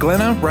 visit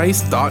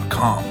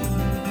glennarice.com.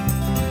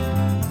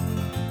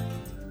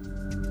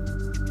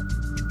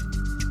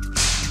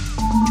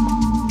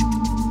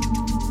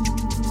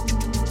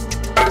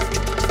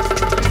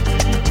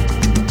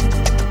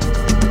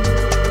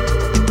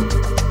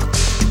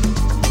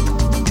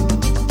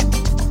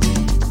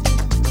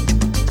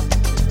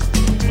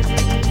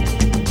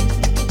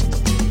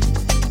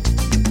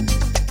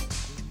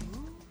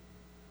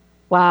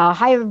 Wow.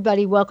 Hi,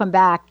 everybody. Welcome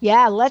back.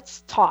 Yeah,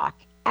 let's talk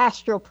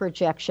astral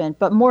projection.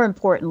 But more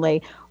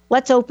importantly,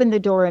 let's open the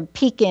door and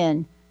peek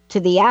in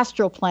to the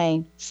Astral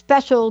Plane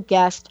special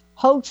guest,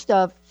 host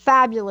of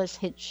fabulous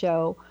hit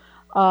show,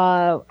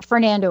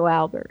 Fernando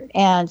Albert.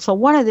 And so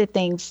one of the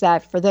things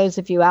that for those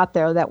of you out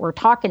there that we're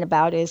talking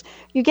about is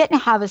you're getting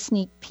to have a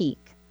sneak peek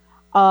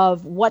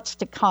of what's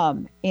to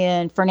come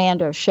in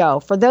Fernando's show.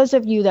 For those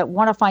of you that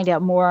want to find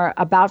out more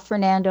about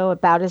Fernando,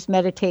 about his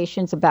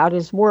meditations, about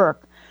his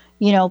work,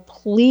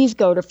 please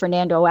go to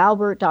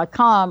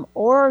fernandoalbert.com,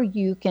 or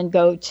you can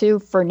go to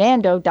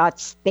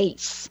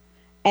fernando.space,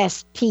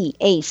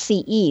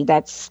 SPACE,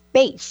 that's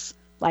space,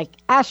 like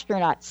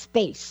astronaut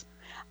space.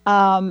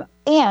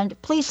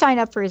 And please sign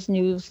up for his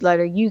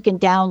newsletter. You can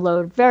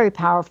download very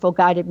powerful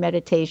guided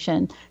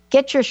meditation,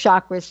 get your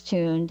chakras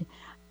tuned,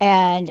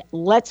 and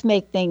let's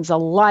make things a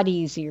lot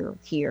easier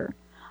here.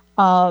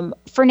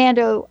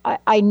 Fernando,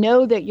 I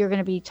know that you're going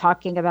to be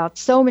talking about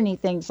so many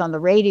things on the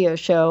radio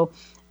show,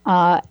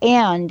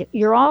 and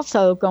you're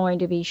also going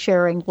to be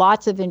sharing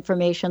lots of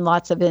information,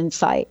 lots of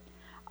insight.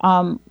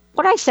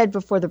 What I said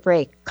before the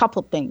break, a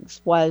couple things,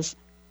 was,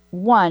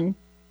 one,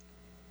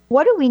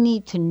 what do we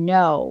need to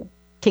know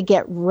to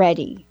get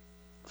ready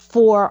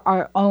for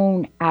our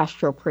own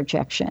astral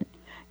projection?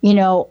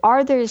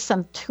 Are there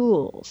some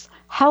tools?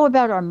 How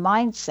about our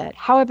mindset?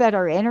 How about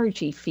our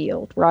energy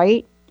field,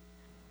 right?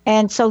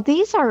 And so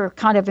these are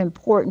kind of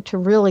important to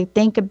really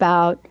think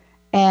about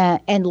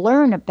and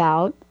learn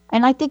about.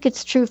 And I think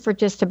it's true for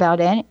just about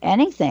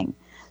anything.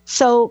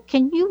 So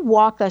can you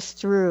walk us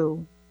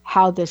through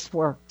how this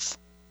works?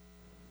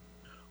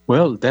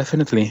 Well,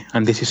 definitely.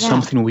 And this is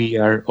something we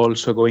are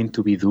also going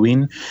to be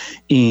doing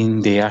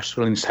in the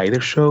Astral Insider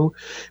Show,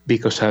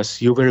 because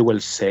as you very well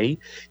say,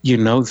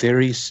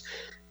 there is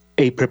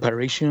a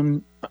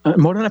preparation,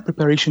 more than a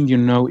preparation,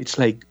 it's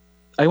like,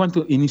 I want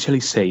to initially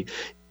say,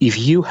 if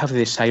you have the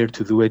desire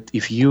to do it,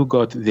 if you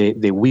got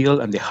the will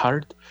and the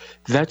heart,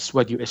 that's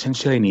what you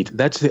essentially need.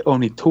 That's the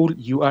only tool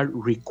you are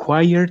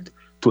required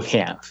to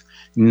have.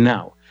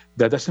 Now,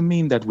 that doesn't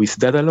mean that with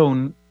that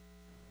alone,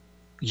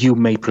 you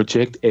may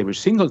project every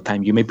single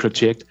time. You may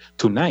project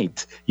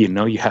tonight.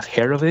 You have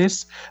heard of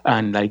this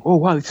and like, oh,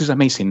 wow, this is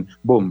amazing.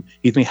 Boom.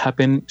 It may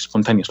happen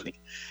spontaneously.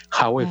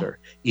 However,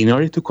 in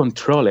order to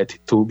control it,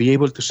 to be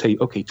able to say,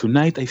 okay,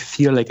 tonight I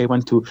feel like I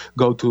want to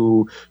go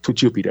to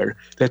Jupiter.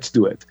 Let's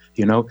do it.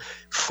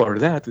 For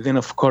that, then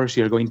of course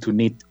you're going to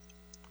need,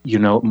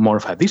 more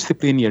of a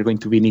discipline. You're going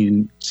to be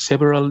needing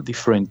several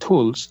different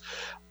tools.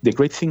 The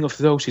great thing of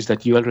those is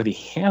that you already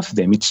have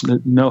them. It's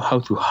know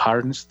how to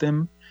harness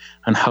them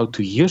and how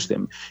to use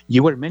them.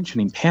 You were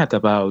mentioning, Pat,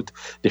 about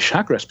the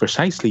chakras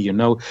precisely.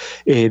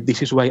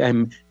 This is why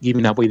I'm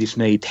giving away this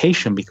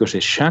meditation, because the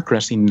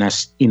chakras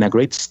in a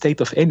great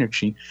state of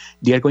energy,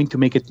 they are going to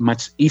make it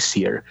much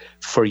easier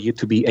for you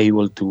to be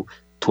able to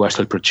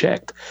astral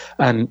project.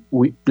 And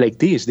like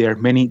this, there are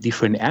many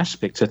different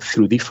aspects that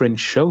through different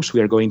shows we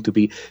are going to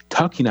be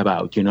talking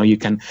about. You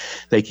can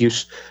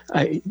use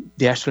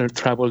the astral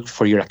travel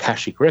for your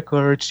Akashic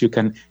records. You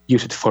can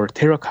use it for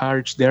tarot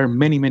cards. There are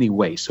many, many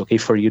ways,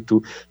 for you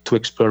to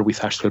explore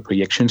with astral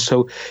projection.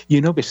 So,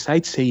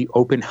 besides a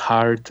open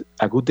heart,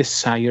 a good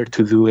desire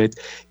to do it,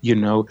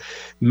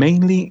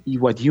 mainly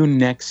what you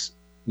next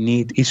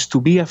need is to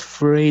be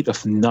afraid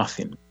of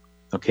nothing.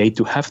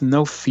 To have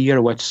no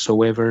fear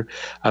whatsoever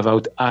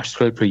about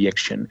astral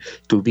projection,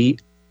 to be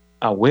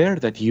aware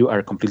that you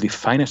are completely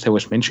fine, as I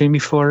was mentioning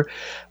before,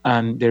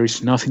 and there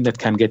is nothing that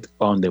can get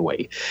on the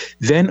way.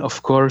 Then,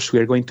 of course, we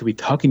are going to be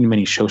talking in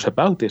many shows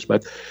about this,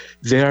 but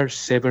there are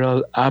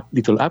several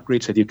little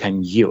upgrades that you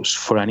can use.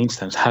 For an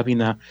instance, having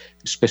a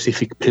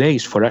specific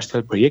place for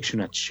astral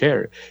projection at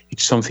share,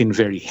 it's something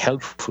very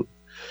helpful.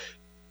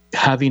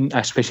 Having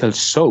a special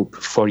soap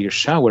for your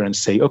shower and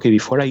say, okay,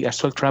 before I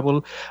astral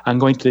travel, I'm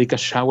going to take a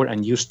shower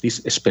and use this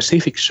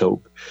specific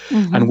soap.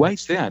 Mm-hmm. And why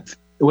is that?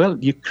 Well,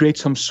 you create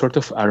some sort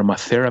of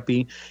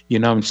aromatherapy,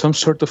 and some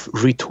sort of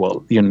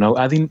ritual,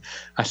 adding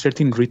a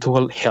certain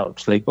ritual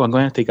helps. Like, I'm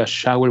going to take a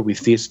shower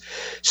with this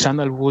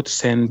sandalwood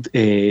scent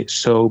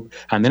soap,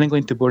 and then I'm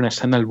going to burn a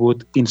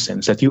sandalwood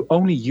incense, that you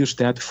only use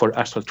that for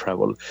astral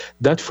travel.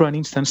 That, for an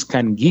instance,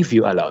 can give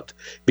you a lot,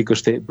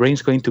 because the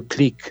brain's going to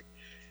click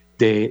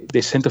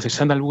the scent of the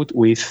sandalwood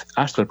with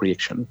astral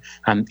projection,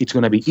 and it's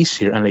going to be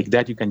easier. And like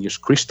that, you can use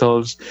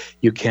crystals,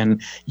 you can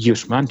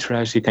use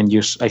mantras,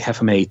 I have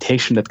a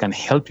meditation that can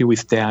help you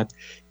with that.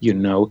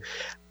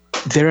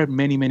 There are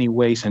many, many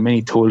ways and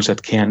many tools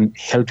that can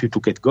help you to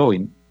get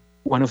going.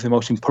 One of the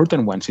most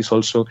important ones is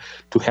also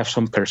to have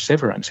some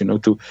perseverance,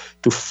 to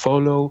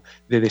follow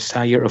the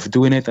desire of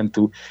doing it, and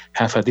to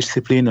have a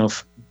discipline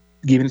of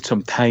giving it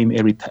some time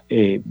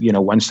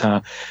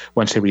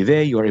once every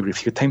day or every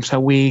few times a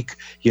week,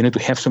 to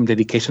have some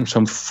dedication,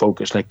 some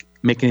focus, like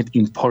making it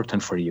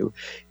important for you.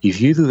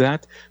 If you do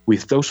that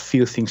with those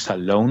few things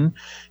alone,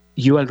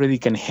 you already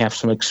can have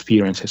some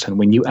experiences. And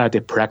when you add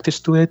a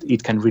practice to it,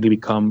 it can really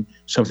become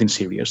something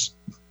serious.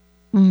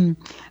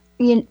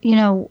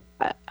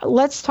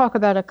 Let's talk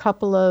about a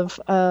couple of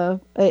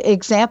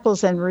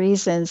examples and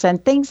reasons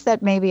and things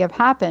that maybe have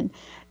happened.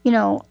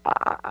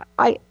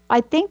 I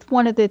think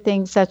one of the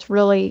things that's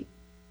really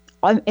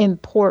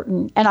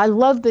important, and I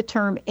love the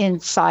term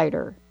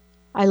insider.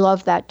 I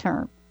love that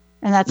term.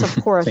 And that's,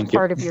 of course,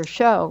 part of your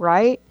show,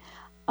 right?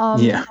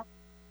 Yeah.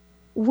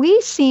 We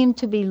seem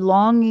to be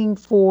longing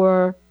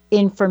for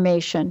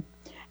information.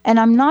 And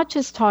I'm not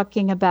just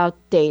talking about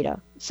data.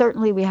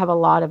 certainly we have a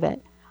lot of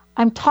it.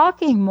 I'm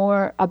talking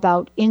more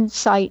about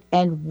insight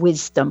and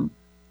wisdom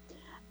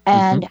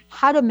and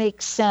how to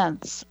make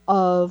sense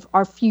of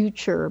our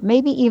future,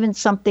 maybe even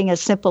something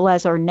as simple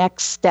as our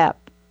next step.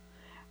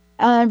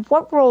 And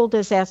what role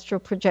does astral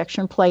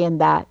projection play in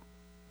that?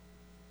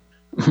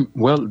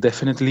 Well,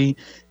 definitely,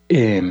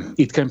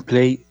 it can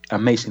play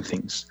amazing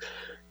things.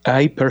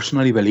 I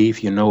personally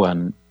believe,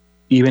 and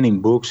even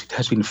in books, it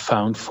has been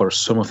found for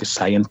some of the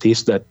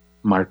scientists that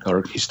mark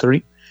our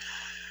history,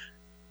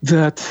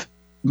 that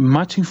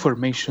much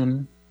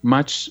information,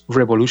 much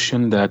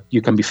revolution that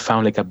you can be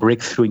found, like a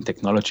breakthrough in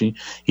technology,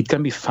 it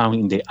can be found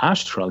in the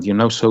astral,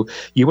 So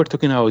you were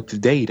talking about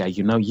data,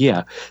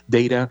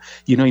 data,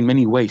 in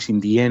many ways,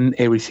 in the end,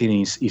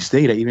 everything is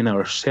data. Even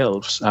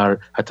ourselves are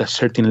at a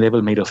certain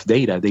level made of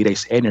data. Data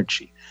is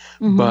energy.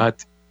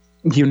 But,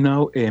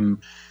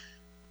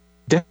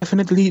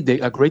 definitely,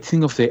 a great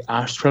thing of the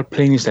astral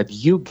plane is that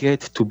you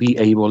get to be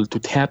able to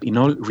tap in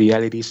all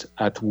realities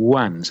at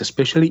once,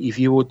 especially if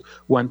you would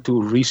want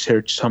to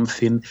research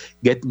something,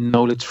 get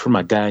knowledge from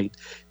a guide,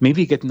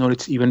 maybe get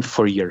knowledge even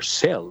for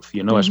yourself.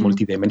 As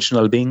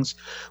multidimensional beings,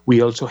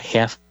 we also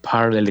have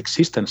parallel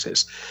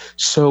existences.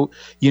 So,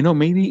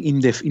 maybe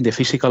in the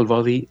physical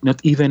body, not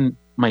even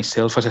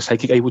myself as a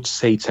psychic, I would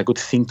say it's a good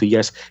thing to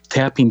just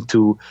tap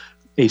into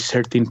a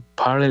certain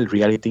parallel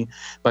reality.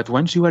 But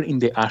once you are in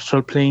the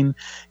astral plane,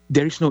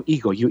 there is no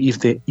ego. You leave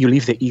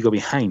the ego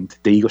behind.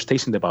 The ego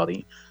stays in the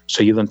body,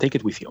 so you don't take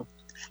it with you.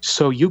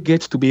 So you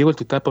get to be able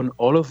to tap on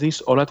all of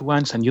this all at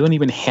once, and you don't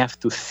even have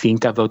to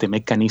think about the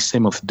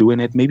mechanism of doing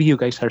it. Maybe you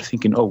guys are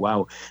thinking, oh,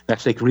 wow,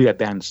 that's like really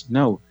advanced.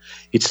 No,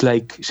 it's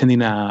like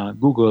sending a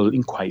Google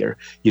inquiry.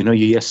 You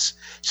just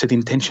set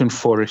intention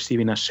for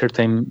receiving a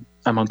certain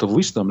amount of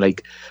wisdom,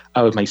 like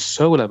about my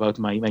soul, about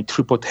my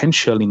true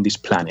potential in this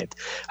planet.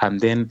 And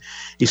then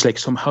it's like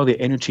somehow the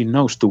energy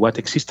knows to what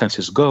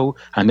existences go,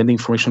 and then the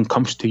information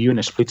comes to you in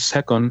a split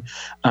second,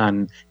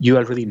 and you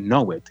already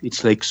know it.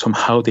 It's like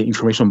somehow the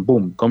information,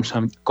 boom, comes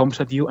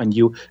at you, and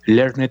you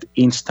learn it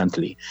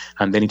instantly.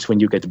 And then it's when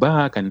you get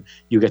back and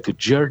you get to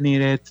journey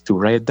it, to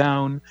write it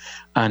down,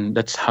 and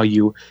that's how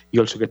you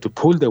also get to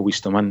pull the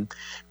wisdom. And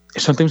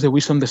sometimes the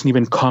wisdom doesn't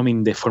even come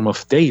in the form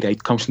of data.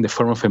 It comes in the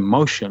form of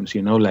emotions,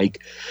 like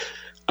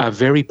a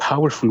very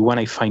powerful one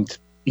I find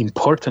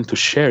important to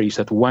share is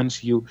that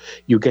once you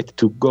get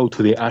to go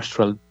to the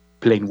astral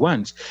plane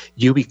once,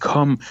 you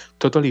become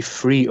totally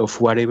free of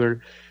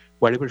whatever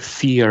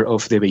fear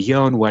of the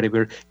beyond,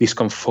 whatever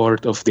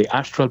discomfort of the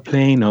astral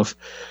plane, of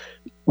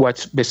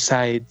what's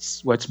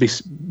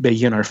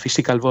beyond our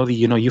physical body.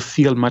 You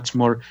feel much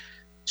more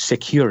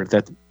secure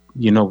that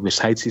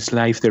besides this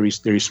life, there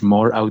is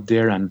more out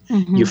there, and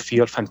you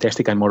feel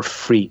fantastic and more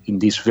free in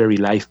this very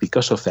life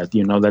because of that.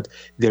 That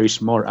there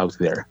is more out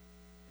there.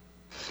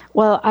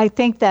 Well, I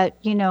think that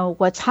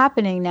what's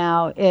happening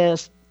now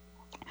is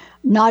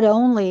not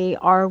only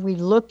are we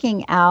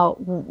looking at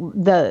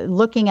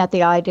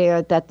the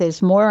idea that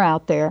there's more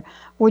out there,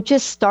 we're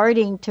just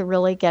starting to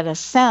really get a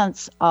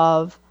sense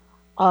of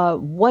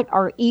what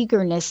our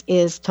eagerness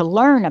is to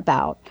learn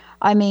about.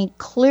 I mean,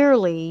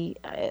 clearly,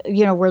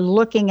 we're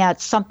looking at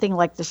something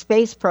like the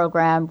space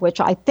program, which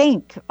I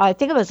think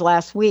it was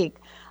last week,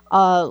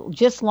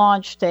 just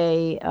launched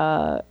a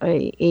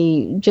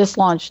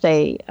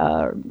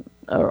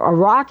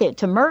rocket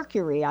to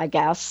Mercury, I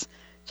guess.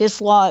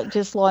 Just launched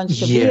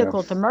a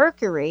vehicle to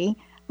Mercury,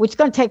 which is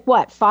going to take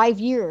 5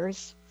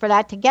 years for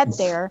that to get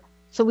there,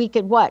 so we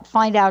could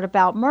find out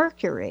about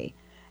Mercury,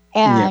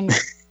 and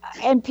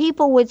and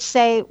people would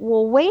say,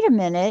 well, wait a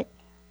minute,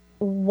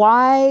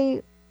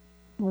 why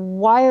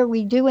are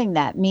we doing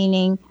that?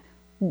 Meaning,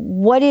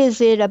 what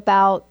is it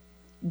about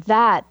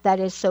that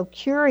is so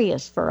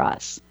curious for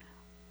us?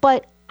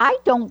 But I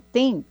don't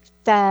think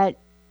that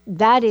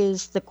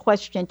is the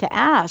question to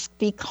ask,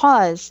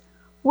 because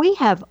we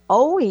have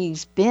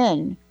always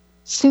been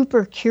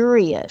super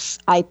curious,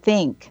 I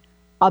think,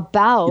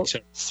 about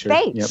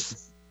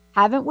space,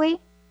 haven't we?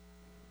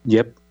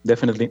 Yep,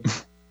 definitely.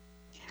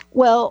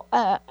 Well,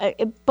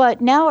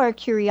 but now our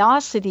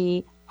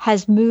curiosity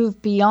has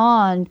moved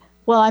beyond,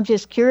 well, I'm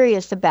just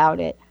curious about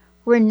it.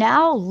 We're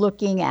now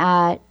looking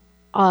at,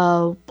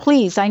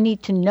 please, I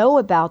need to know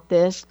about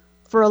this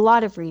for a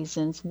lot of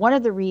reasons. One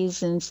of the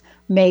reasons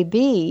may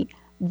be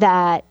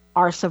that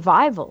our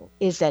survival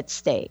is at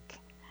stake.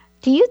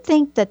 Do you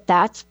think that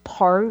that's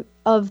part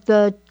of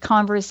the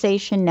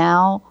conversation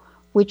now,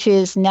 which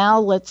is now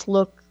let's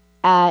look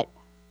at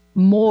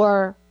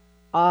more,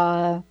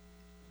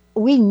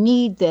 we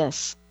need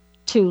this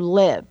to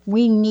live.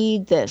 We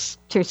need this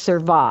to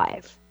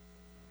survive.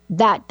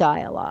 That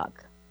dialogue.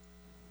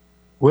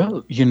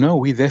 Well,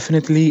 we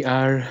definitely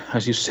are,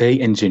 as you say,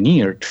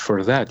 engineered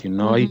for that.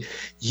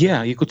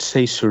 You could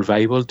say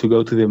survival to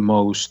go to the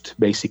most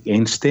basic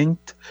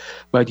instinct,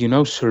 but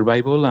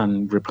survival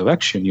and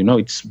reproduction,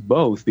 it's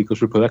both,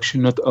 because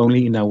reproduction not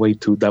only in a way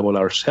to double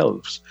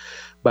ourselves,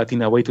 but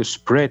in a way to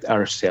spread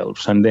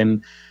ourselves. And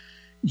then,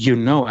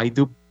 I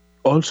do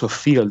also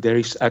feel there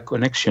is a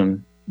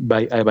connection,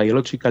 a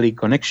biologically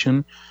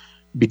connection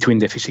between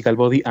the physical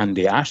body and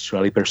the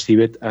astral. I perceive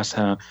it as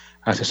a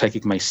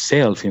psychic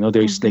myself.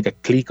 There is like a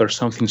click or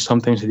something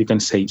sometimes that you can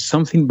say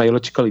something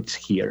biological, it's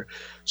here.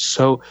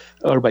 So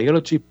our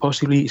biology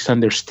possibly is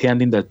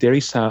understanding that there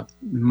is a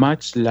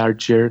much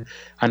larger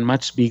and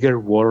much bigger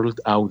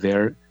world out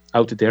there,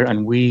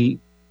 and we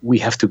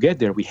have to get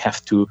there. We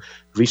have to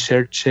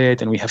research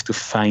it, and we have to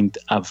find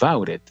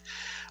about it.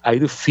 I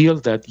do feel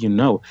that,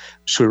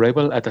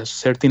 survival at a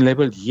certain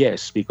level,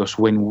 yes, because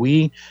when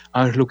we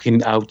are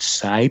looking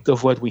outside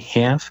of what we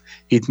have,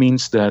 it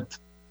means that,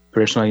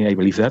 personally, I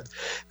believe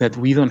that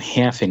we don't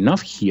have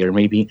enough here.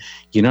 Maybe,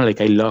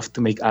 I love to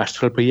make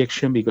astral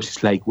projection because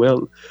it's like,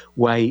 well,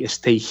 why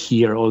stay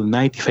here all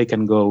night if I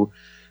can go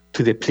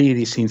to the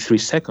Pleiades in 3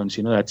 seconds?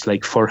 That's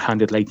like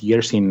 400 light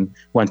years in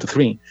 1 to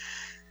 3.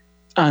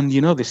 And,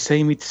 the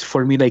same, it's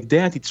for me like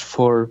that. It's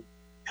for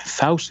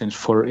thousands,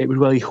 for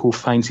everybody who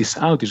finds this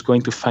out is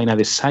going to find a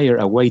desire,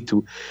 a way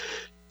to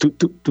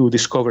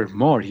discover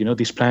more.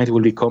 This planet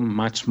will become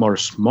much more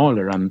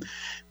smaller. And,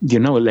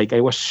 like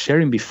I was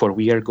sharing before,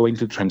 we are going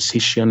to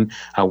transition,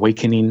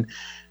 awakening,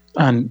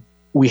 and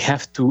we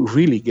have to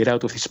really get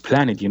out of this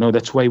planet.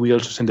 That's why we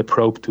also send the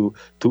probe to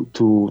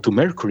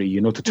Mercury,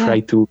 to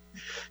try to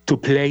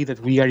play that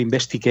we are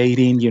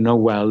investigating,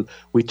 while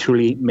we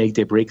truly make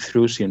the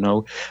breakthroughs,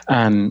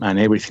 and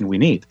everything we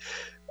need.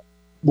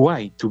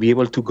 Why? To be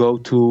able to go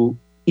to,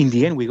 in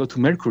the end, we go to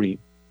Mercury,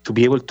 to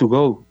be able to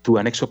go to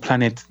an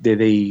exoplanet the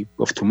day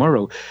of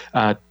tomorrow,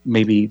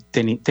 maybe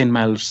 10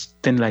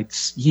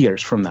 light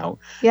years from now,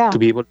 to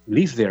be able to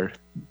live there,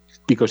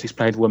 because this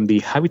planet won't be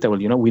habitable.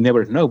 We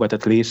never know, but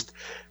at least,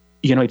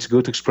 it's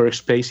good to explore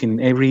space in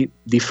every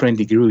different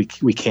degree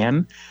we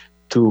can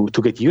to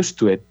get used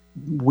to it.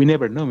 We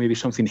never know. Maybe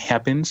something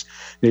happens.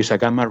 There's a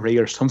gamma ray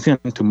or something,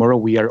 and tomorrow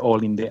we are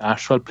all in the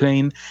astral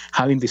plane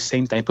having the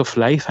same type of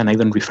life. And I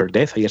don't refer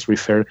death. I just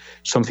refer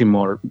something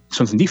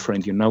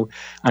different,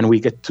 and we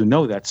get to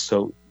know that.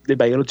 So the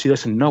biology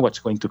doesn't know what's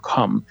going to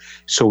come.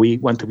 So we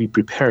want to be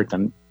prepared.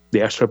 And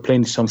the astral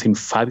plane is something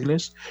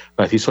fabulous,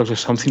 but it's also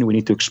something we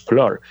need to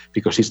explore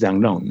because it's the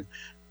unknown.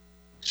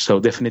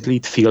 So definitely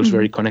it feels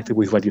very connected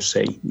with what you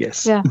say.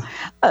 Yes. Yeah.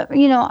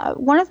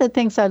 One of the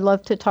things I'd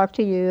love to talk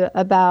to you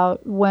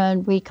about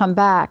when we come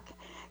back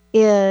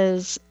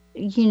is,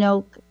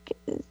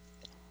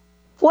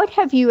 what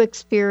have you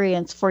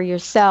experienced for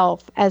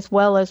yourself as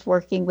well as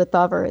working with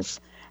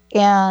others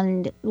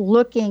and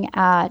looking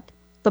at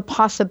the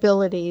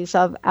possibilities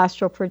of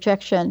astral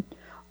projection?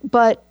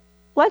 But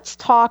let's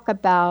talk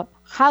about,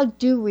 how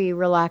do we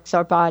relax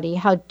our body?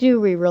 How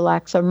do we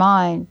relax our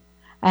mind?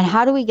 And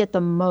how do we get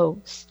the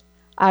most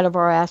out of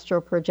our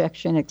astral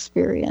projection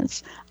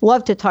experience?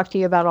 Love to talk to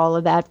you about all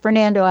of that.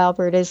 Fernando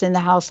Albert is in the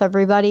house,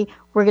 everybody.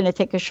 We're going to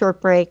take a short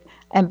break.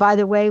 And by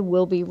the way,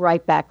 we'll be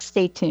right back.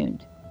 Stay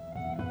tuned.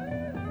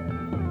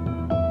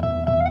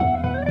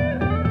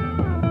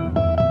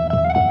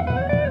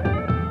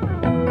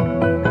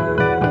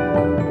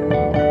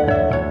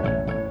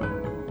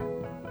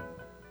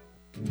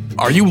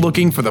 Are you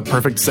looking for the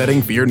perfect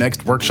setting for your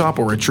next workshop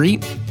or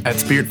retreat? At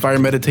Spirit Fire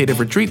Meditative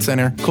Retreat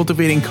Center,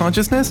 cultivating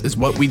consciousness is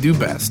what we do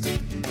best.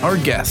 Our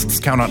guests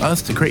count on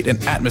us to create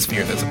an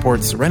atmosphere that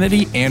supports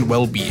serenity and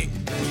well-being.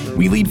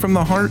 We lead from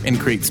the heart and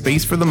create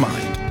space for the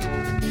mind.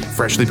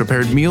 Freshly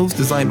prepared meals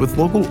designed with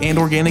local and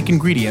organic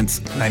ingredients,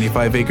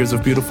 95 acres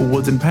of beautiful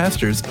woods and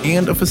pastures,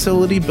 and a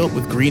facility built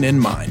with green in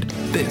mind.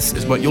 This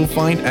is what you'll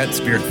find at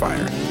Spirit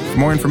Fire. For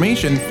more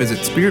information, visit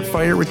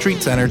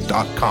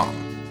spiritfireretreatcenter.com.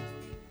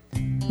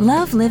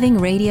 Love Living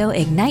Radio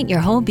Ignite Your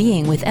Whole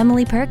Being with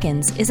Emily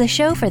Perkins is a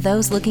show for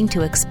those looking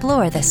to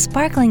explore the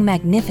sparkling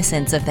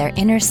magnificence of their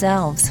inner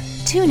selves.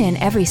 Tune in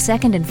every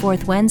second and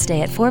fourth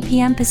Wednesday at 4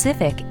 p.m.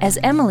 Pacific as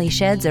Emily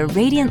sheds a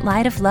radiant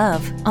light of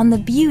love on the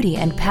beauty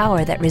and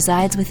power that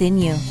resides within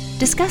you.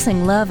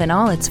 Discussing love in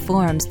all its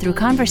forms through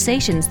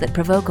conversations that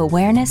provoke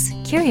awareness,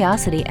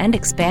 curiosity, and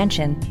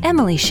expansion,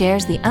 Emily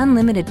shares the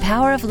unlimited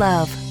power of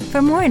love.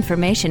 For more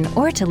information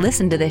or to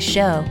listen to this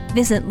show,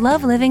 visit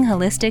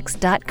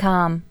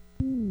lovelivingholistics.com.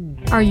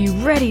 Are you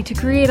ready to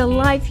create a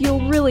life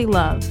you'll really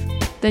love?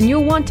 Then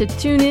you'll want to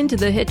tune in to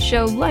the hit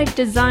show Life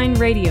Design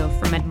Radio,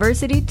 From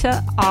Adversity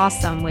to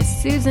Awesome with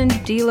Susan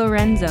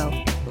DiLorenzo,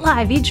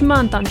 live each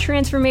month on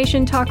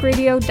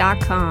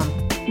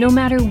TransformationTalkRadio.com. No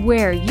matter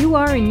where you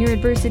are in your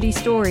adversity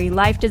story,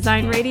 Life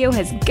Design Radio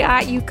has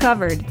got you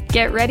covered.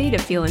 Get ready to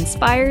feel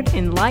inspired,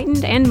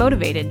 enlightened, and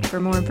motivated.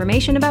 For more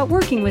information about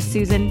working with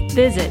Susan,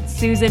 visit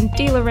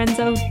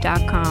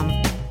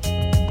SusanDiLorenzo.com.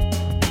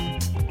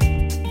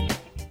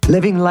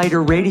 Living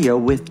Lighter Radio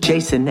with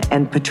Jason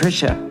and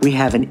Patricia. We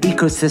have an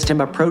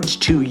ecosystem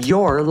approach to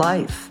your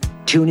life.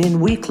 Tune in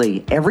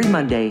weekly every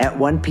Monday at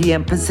 1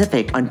 p.m.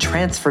 Pacific on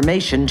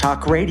Transformation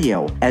Talk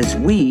Radio as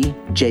we,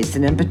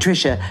 Jason and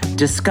Patricia,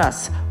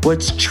 discuss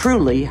what's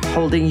truly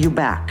holding you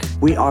back.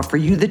 We offer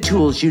you the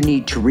tools you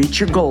need to reach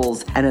your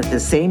goals and at the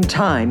same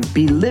time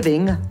be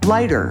living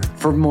lighter.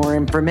 For more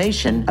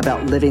information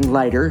about Living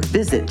Lighter,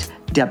 visit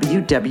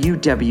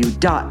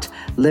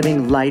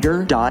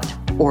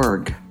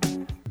www.livinglighter.org.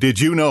 Did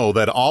you know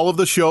that all of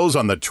the shows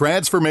on the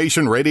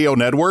Transformation Radio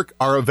Network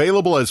are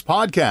available as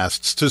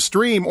podcasts to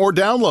stream or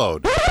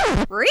download?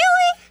 Really?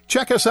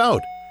 Check us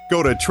out.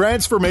 Go to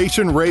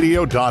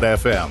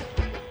transformationradio.fm.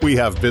 We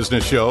have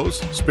business shows,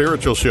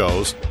 spiritual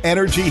shows,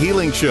 energy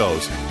healing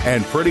shows,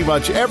 and pretty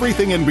much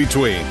everything in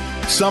between.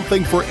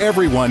 Something for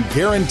everyone,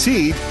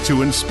 guaranteed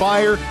to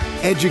inspire,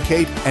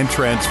 educate, and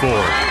transform.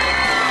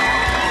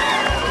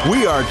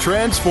 We are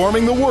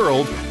transforming the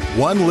world,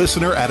 one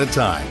listener at a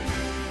time.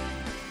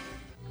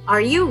 Are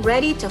you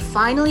ready to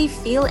finally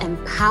feel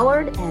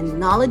empowered and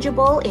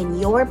knowledgeable in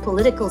your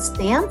political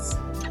stance?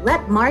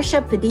 Let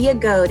Marcia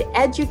Padilla-Goad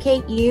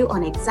educate you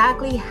on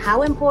exactly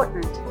how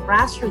important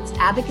grassroots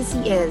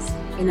advocacy is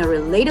in a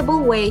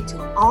relatable way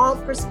to all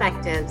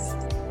perspectives.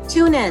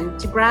 Tune in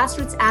to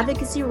Grassroots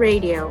Advocacy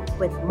Radio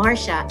with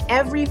Marcia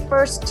every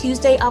first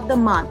Tuesday of the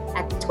month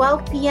at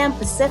 12 p.m.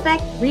 Pacific,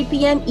 3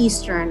 p.m.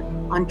 Eastern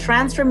on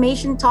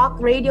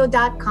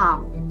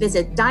TransformationTalkRadio.com.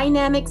 Visit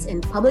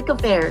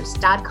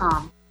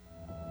DynamicsInPublicAffairs.com.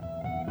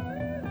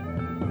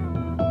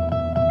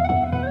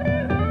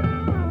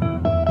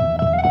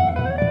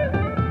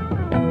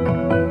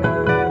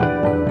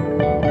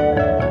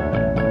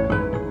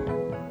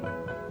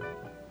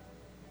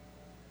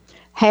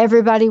 Hey,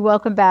 everybody,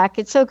 welcome back.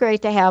 It's so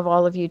great to have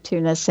all of you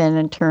tune us in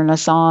and turn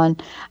us on.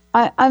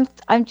 I'm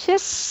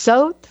just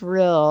so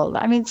thrilled.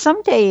 I mean,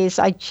 some days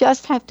I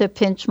just have to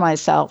pinch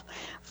myself.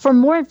 For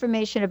more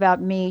information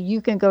about me,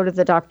 you can go to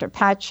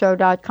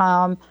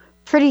thedrpatshow.com.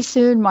 Pretty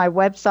soon, my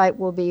website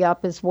will be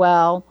up as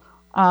well.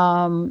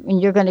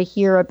 And you're going to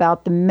hear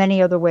about the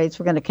many other ways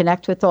we're going to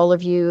connect with all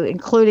of you,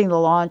 including the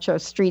launch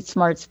of Street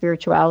Smart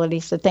Spirituality.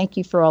 So thank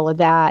you for all of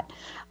that.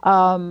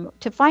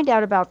 To find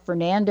out about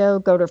Fernando,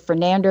 go to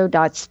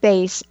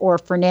fernando.space or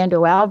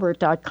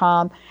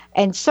fernandoalbert.com,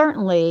 and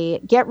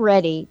certainly get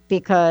ready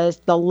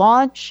because the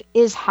launch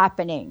is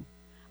happening.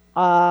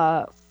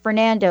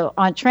 Fernando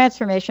on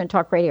Transformation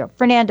Talk Radio.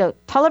 Fernando,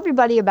 tell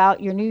everybody about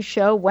your new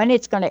show, when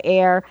it's going to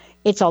air.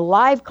 It's a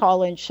live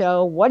call-in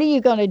show. What are you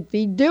going to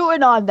be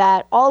doing on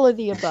that? All of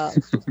the above.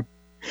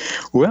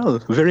 Well,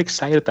 very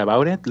excited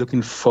about it.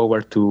 Looking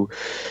forward to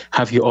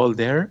have you all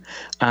there.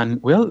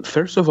 And well,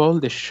 first of all,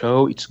 the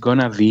show, it's going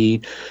to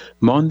be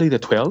Monday the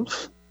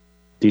 12th,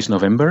 this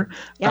November,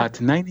 at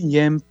 9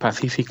 a.m.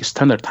 Pacific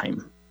Standard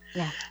Time.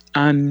 Yeah.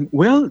 And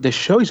well, the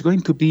show is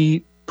going to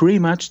be pretty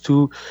much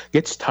to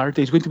get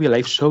started. It's going to be a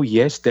live show,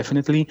 yes,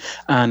 definitely.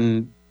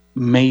 And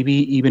maybe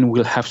even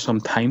we'll have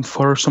some time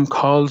for some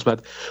calls.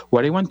 But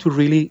what I want to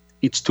really,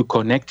 it's to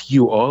connect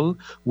you all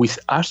with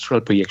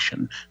Astral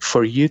Projection,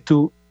 for you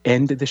to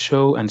end the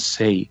show and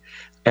say,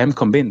 I'm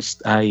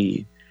convinced,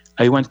 I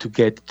want to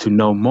get to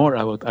know more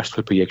about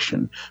Astral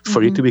Projection,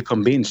 for you to be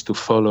convinced to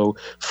follow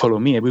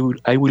me.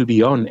 I will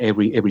be on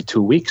every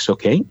 2 weeks,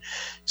 okay?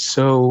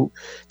 So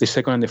the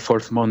second and the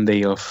fourth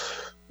Monday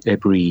of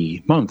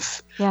every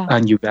month. Yeah.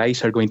 And you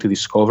guys are going to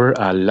discover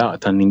a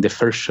lot. And in the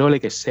first show,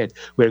 like I said,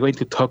 we're going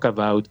to talk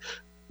about,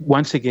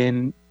 once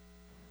again,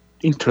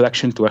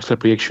 introduction to Astral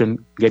Projection,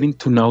 getting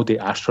to know the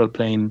Astral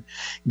Plane,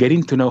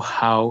 getting to know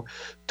how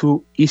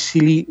to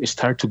easily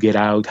start to get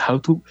out, how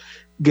to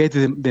get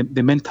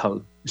the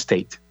mental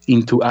state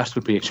into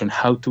Astral Projection,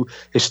 how to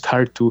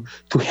start to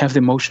have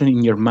the motion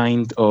in your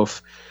mind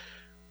of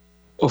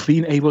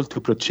being able to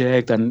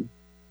project. And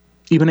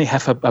even I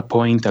have a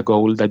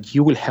goal that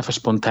you will have a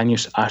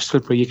spontaneous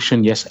Astral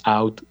Projection, yes,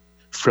 out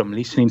from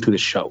listening to the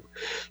show.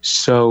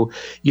 So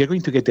you're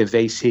going to get the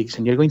basics,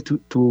 and you're going to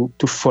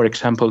for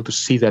example, to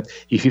see that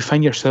if you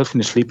find yourself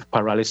in sleep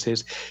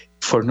paralysis,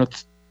 for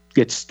not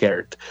get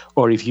scared.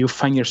 Or if you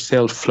find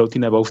yourself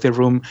floating above the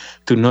room,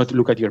 to not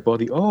look at your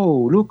body,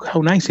 oh, look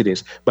how nice it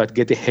is, but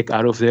get the heck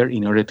out of there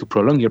in order to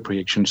prolong your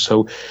projection.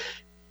 So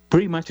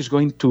pretty much it's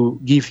going to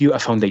give you a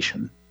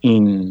foundation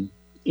in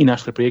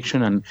Astral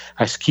Projection and an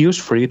excuse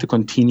for you to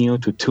continue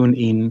to tune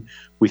in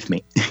with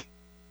me.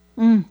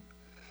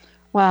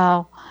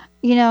 Wow.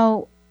 You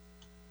know,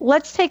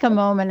 let's take a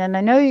moment, and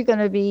I know you're going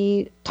to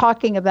be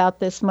talking about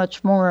this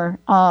much more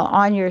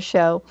on your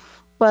show,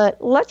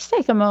 but let's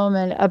take a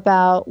moment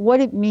about what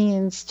it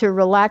means to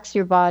relax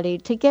your body,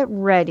 to get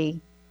ready.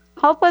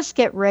 Help us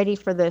get ready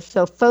for this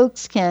so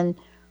folks can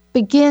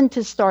begin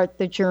to start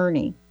the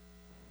journey.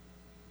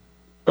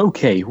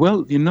 Okay,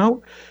 well, you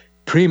know,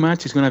 pretty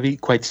much it's going to be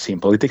quite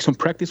simple. It takes some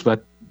practice,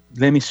 but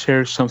let me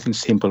share something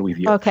simple with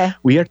you. Okay.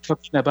 We are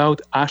talking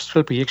about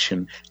Astral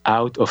Projection,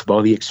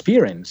 out-of-body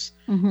experience.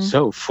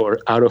 So for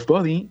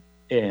out-of-body,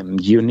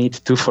 you need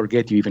to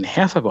forget you even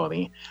have a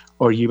body,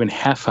 or you even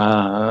have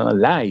a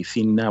life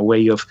in a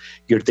way of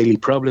your daily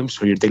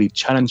problems or your daily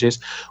challenges,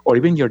 or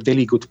even your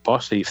daily good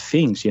positive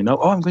things. You know,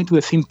 oh, I'm going to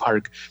the theme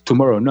park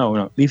tomorrow.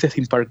 No, leave the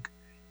theme park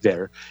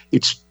there.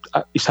 It's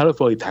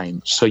out-of-body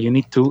time. So you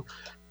need to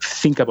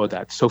think about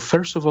that. So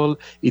first of all,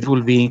 it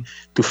will be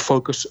to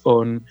focus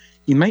on,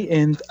 in my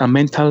end, a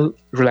mental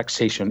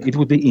relaxation. It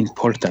would be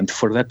important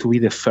for that to be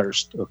the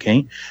first,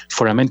 okay?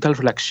 For a mental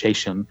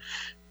relaxation.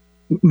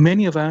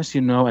 Many of us,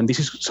 you know, and this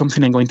is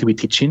something I'm going to be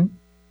teaching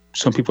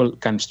some people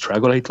can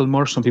struggle a little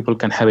more, some people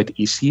can have it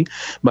easy.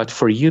 But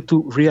for you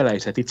to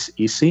realize that it's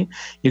easy,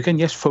 you can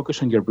just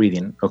focus on your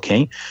breathing,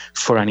 okay,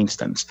 for an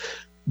instance.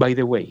 By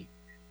the way,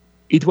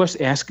 it was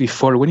asked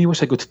before, when it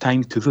was a good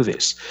time to do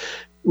this?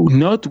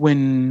 Not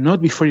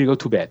before you go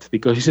to bed,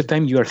 because it's a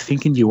time you are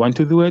thinking you want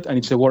to do it, and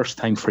it's the worst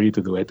time for you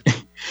to do it.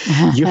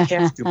 You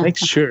have to make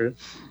sure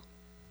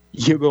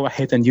you go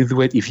ahead and you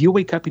do it. If you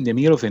wake up in the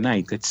middle of the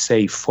night, let's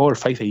say 4 or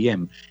 5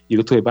 a.m., you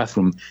go to the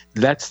bathroom,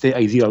 that's the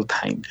ideal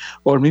time.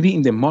 Or maybe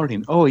in the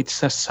morning,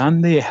 it's a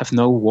Sunday, I have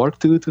no work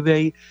to do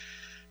today.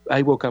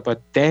 I woke up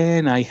at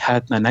 10, I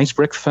had a nice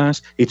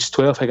breakfast, it's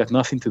 12, I got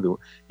nothing to do.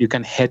 You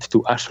can head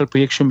to Astral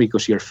Projection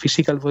because your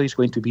physical body is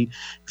going to be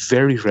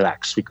very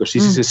relaxed, because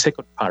this is the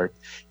second part.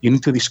 You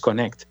need to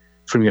disconnect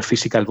from your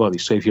physical body.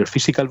 So if your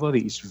physical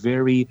body is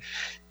very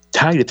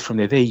tired from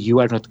the day, you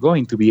are not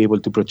going to be able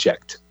to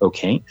project,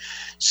 okay?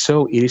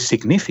 So it is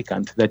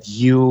significant that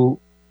you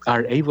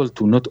are able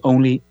to not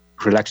only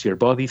relax your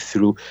body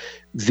through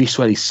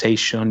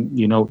visualization,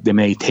 the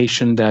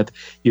meditation that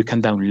you can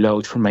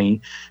download from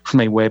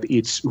my web.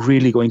 It's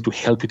really going to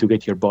help you to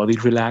get your body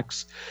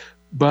relaxed.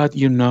 But,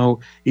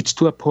 it's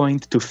to a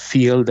point to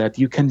feel that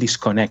you can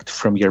disconnect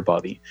from your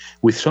body.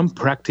 With some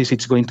practice,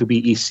 it's going to be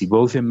easy,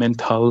 both the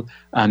mental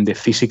and the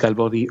physical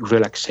body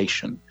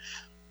relaxation.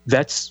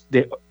 That's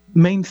the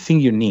main thing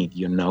you need,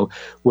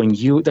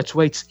 that's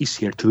why it's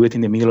easier to do it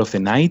in the middle of the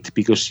night,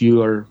 because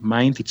your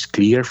mind is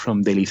clear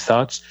from daily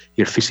thoughts,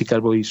 your physical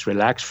body is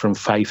relaxed from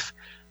 5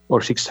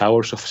 or 6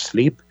 hours of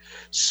sleep.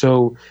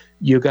 So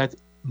you got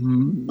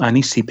an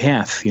easy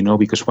path,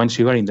 because once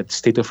you are in that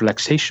state of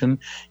relaxation,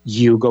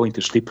 you go into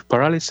sleep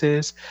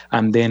paralysis,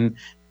 and then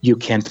you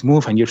can't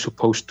move, and you're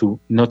supposed to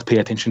not pay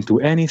attention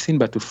to anything,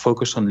 but to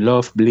focus on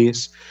love,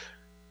 bliss,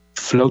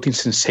 floating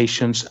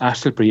sensations,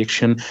 astral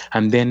projection,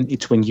 and then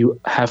it's when you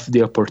have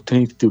the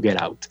opportunity to get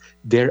out.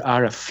 There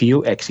are a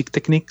few exit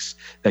techniques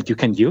that you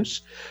can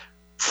use.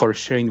 For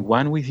sharing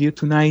one with you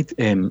tonight,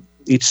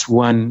 it's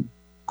one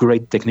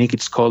great technique.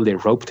 It's called the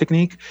rope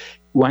technique.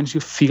 Once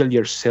you feel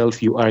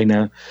yourself, you are in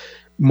a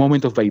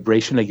moment of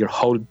vibration, like your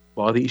whole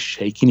body is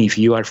shaking. If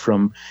you are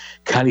from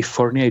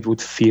California, it would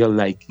feel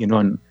like,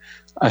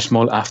 a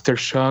small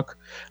aftershock.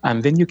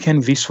 And then you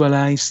can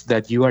visualize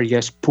that you are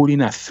just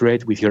pulling a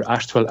thread with your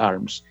astral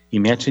arms.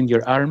 Imagine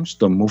your arms,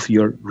 don't move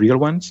your real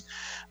ones,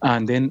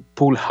 and then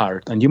pull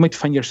hard. And you might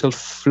find yourself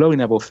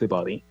floating above the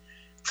body.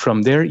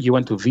 From there, you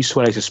want to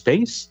visualize a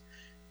space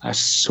as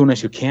soon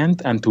as you can,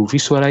 and to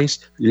visualize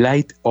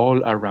light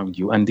all around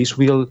you. And this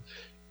will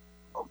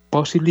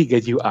possibly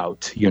get you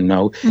out,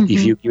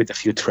 if you give it a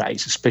few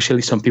tries.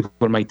 Especially some people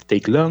might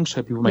take long,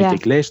 some people might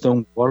take less.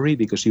 Don't worry,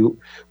 because you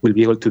will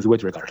be able to do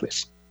it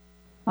regardless.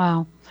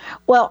 Wow.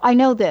 Well, I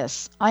know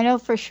this. I know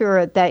for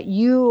sure that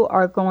you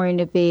are going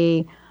to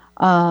be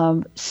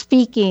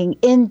speaking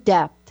in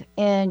depth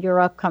in your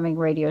upcoming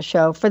radio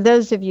show. For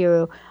those of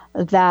you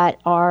that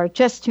are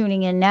just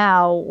tuning in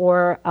now,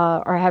 or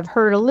have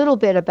heard a little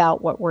bit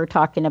about what we're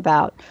talking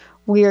about,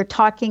 we are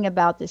talking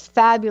about this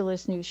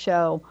fabulous new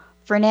show,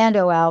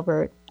 Fernando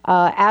Albert,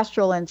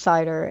 Astral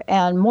Insider,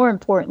 and more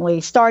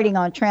importantly, starting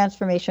on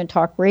Transformation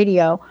Talk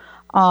Radio.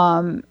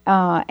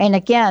 And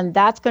again,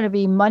 that's going to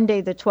be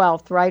Monday the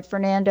 12th, right,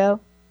 Fernando?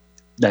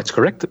 That's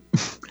correct.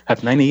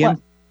 At 9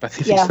 a.m.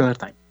 Pacific Standard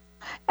Time.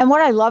 And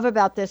what I love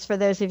about this, for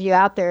those of you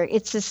out there,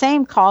 it's the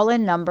same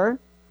call-in number.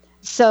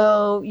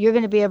 So you're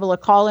going to be able to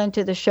call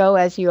into the show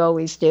as you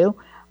always do.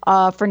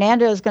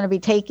 Fernando is going to be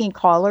taking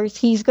callers.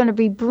 He's going to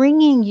be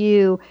bringing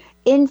you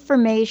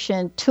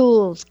information,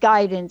 tools,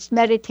 guidance,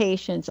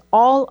 meditations,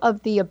 all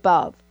of the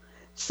above,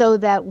 so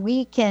that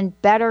we can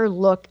better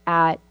look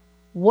at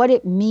what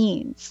it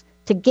means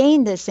to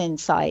gain this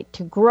insight,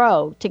 to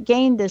grow, to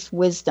gain this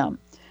wisdom,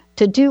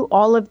 to do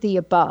all of the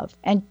above,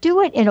 and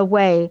do it in a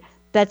way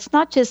that's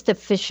not just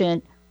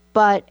efficient,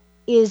 but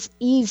is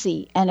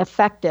easy and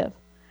effective.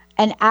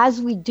 And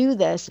as we do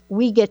this,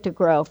 we get to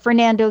grow.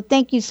 Fernando,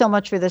 thank you so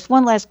much for this.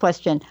 One last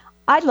question.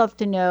 I'd love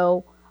to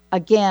know,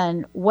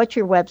 again, what's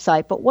your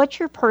website, but what's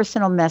your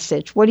personal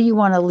message? What do you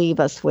want to leave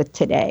us with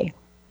today?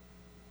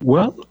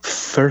 Well,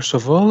 first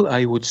of all,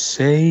 I would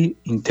say,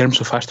 in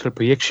terms of astral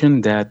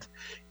projection, that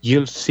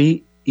you'll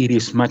see it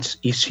is much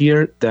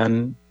easier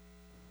than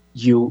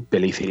you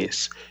believe it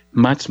is.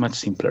 Much, much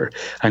simpler.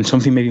 And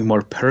something maybe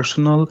more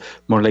personal,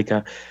 more like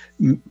a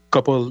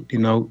couple,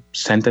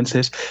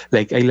 sentences.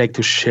 Like I like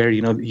to share,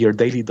 your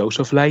daily dose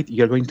of light.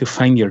 You're going to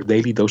find your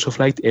daily dose of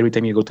light every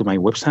time you go to my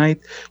website,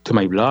 to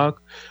my blog,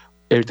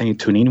 every time you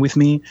tune in with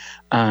me.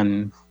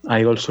 And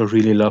I also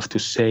really love to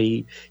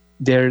say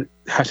there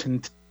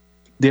doesn't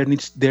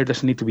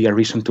need to be a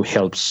reason to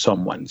help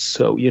someone.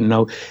 So,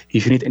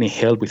 if you need any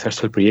help with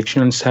astral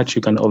projection and such,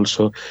 you can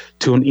also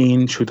tune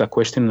in, shoot a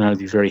question, and I'll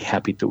be very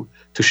happy to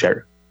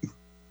share.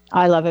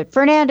 I love it.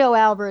 Fernando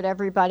Albert,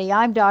 everybody.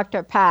 I'm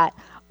Dr. Pat.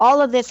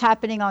 All of this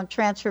happening on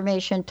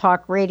Transformation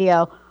Talk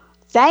Radio.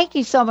 Thank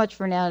you so much,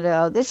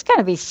 Fernando. This is going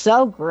to be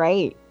so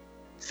great.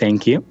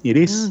 Thank you. It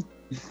is.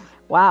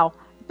 Wow.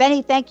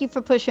 Benny, thank you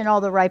for pushing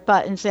all the right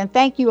buttons. And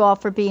thank you all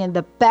for being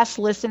the best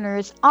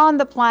listeners on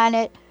the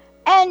planet.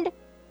 and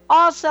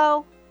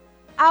also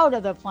out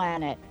of the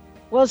planet.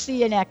 We'll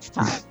see you next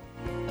time.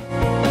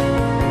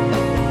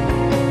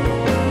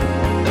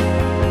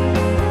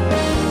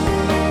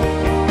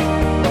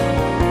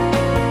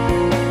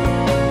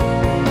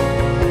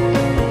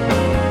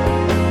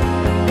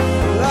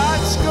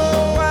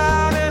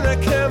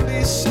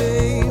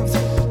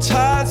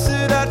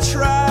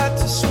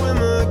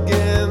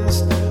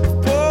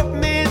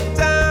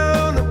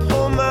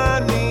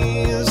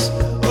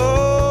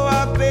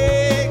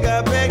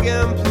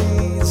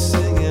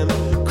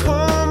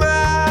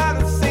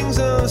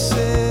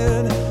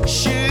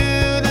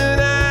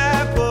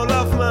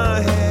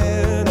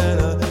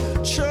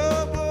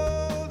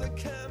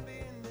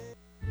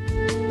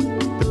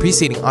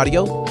 Preceding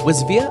audio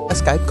was via a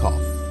Skype call.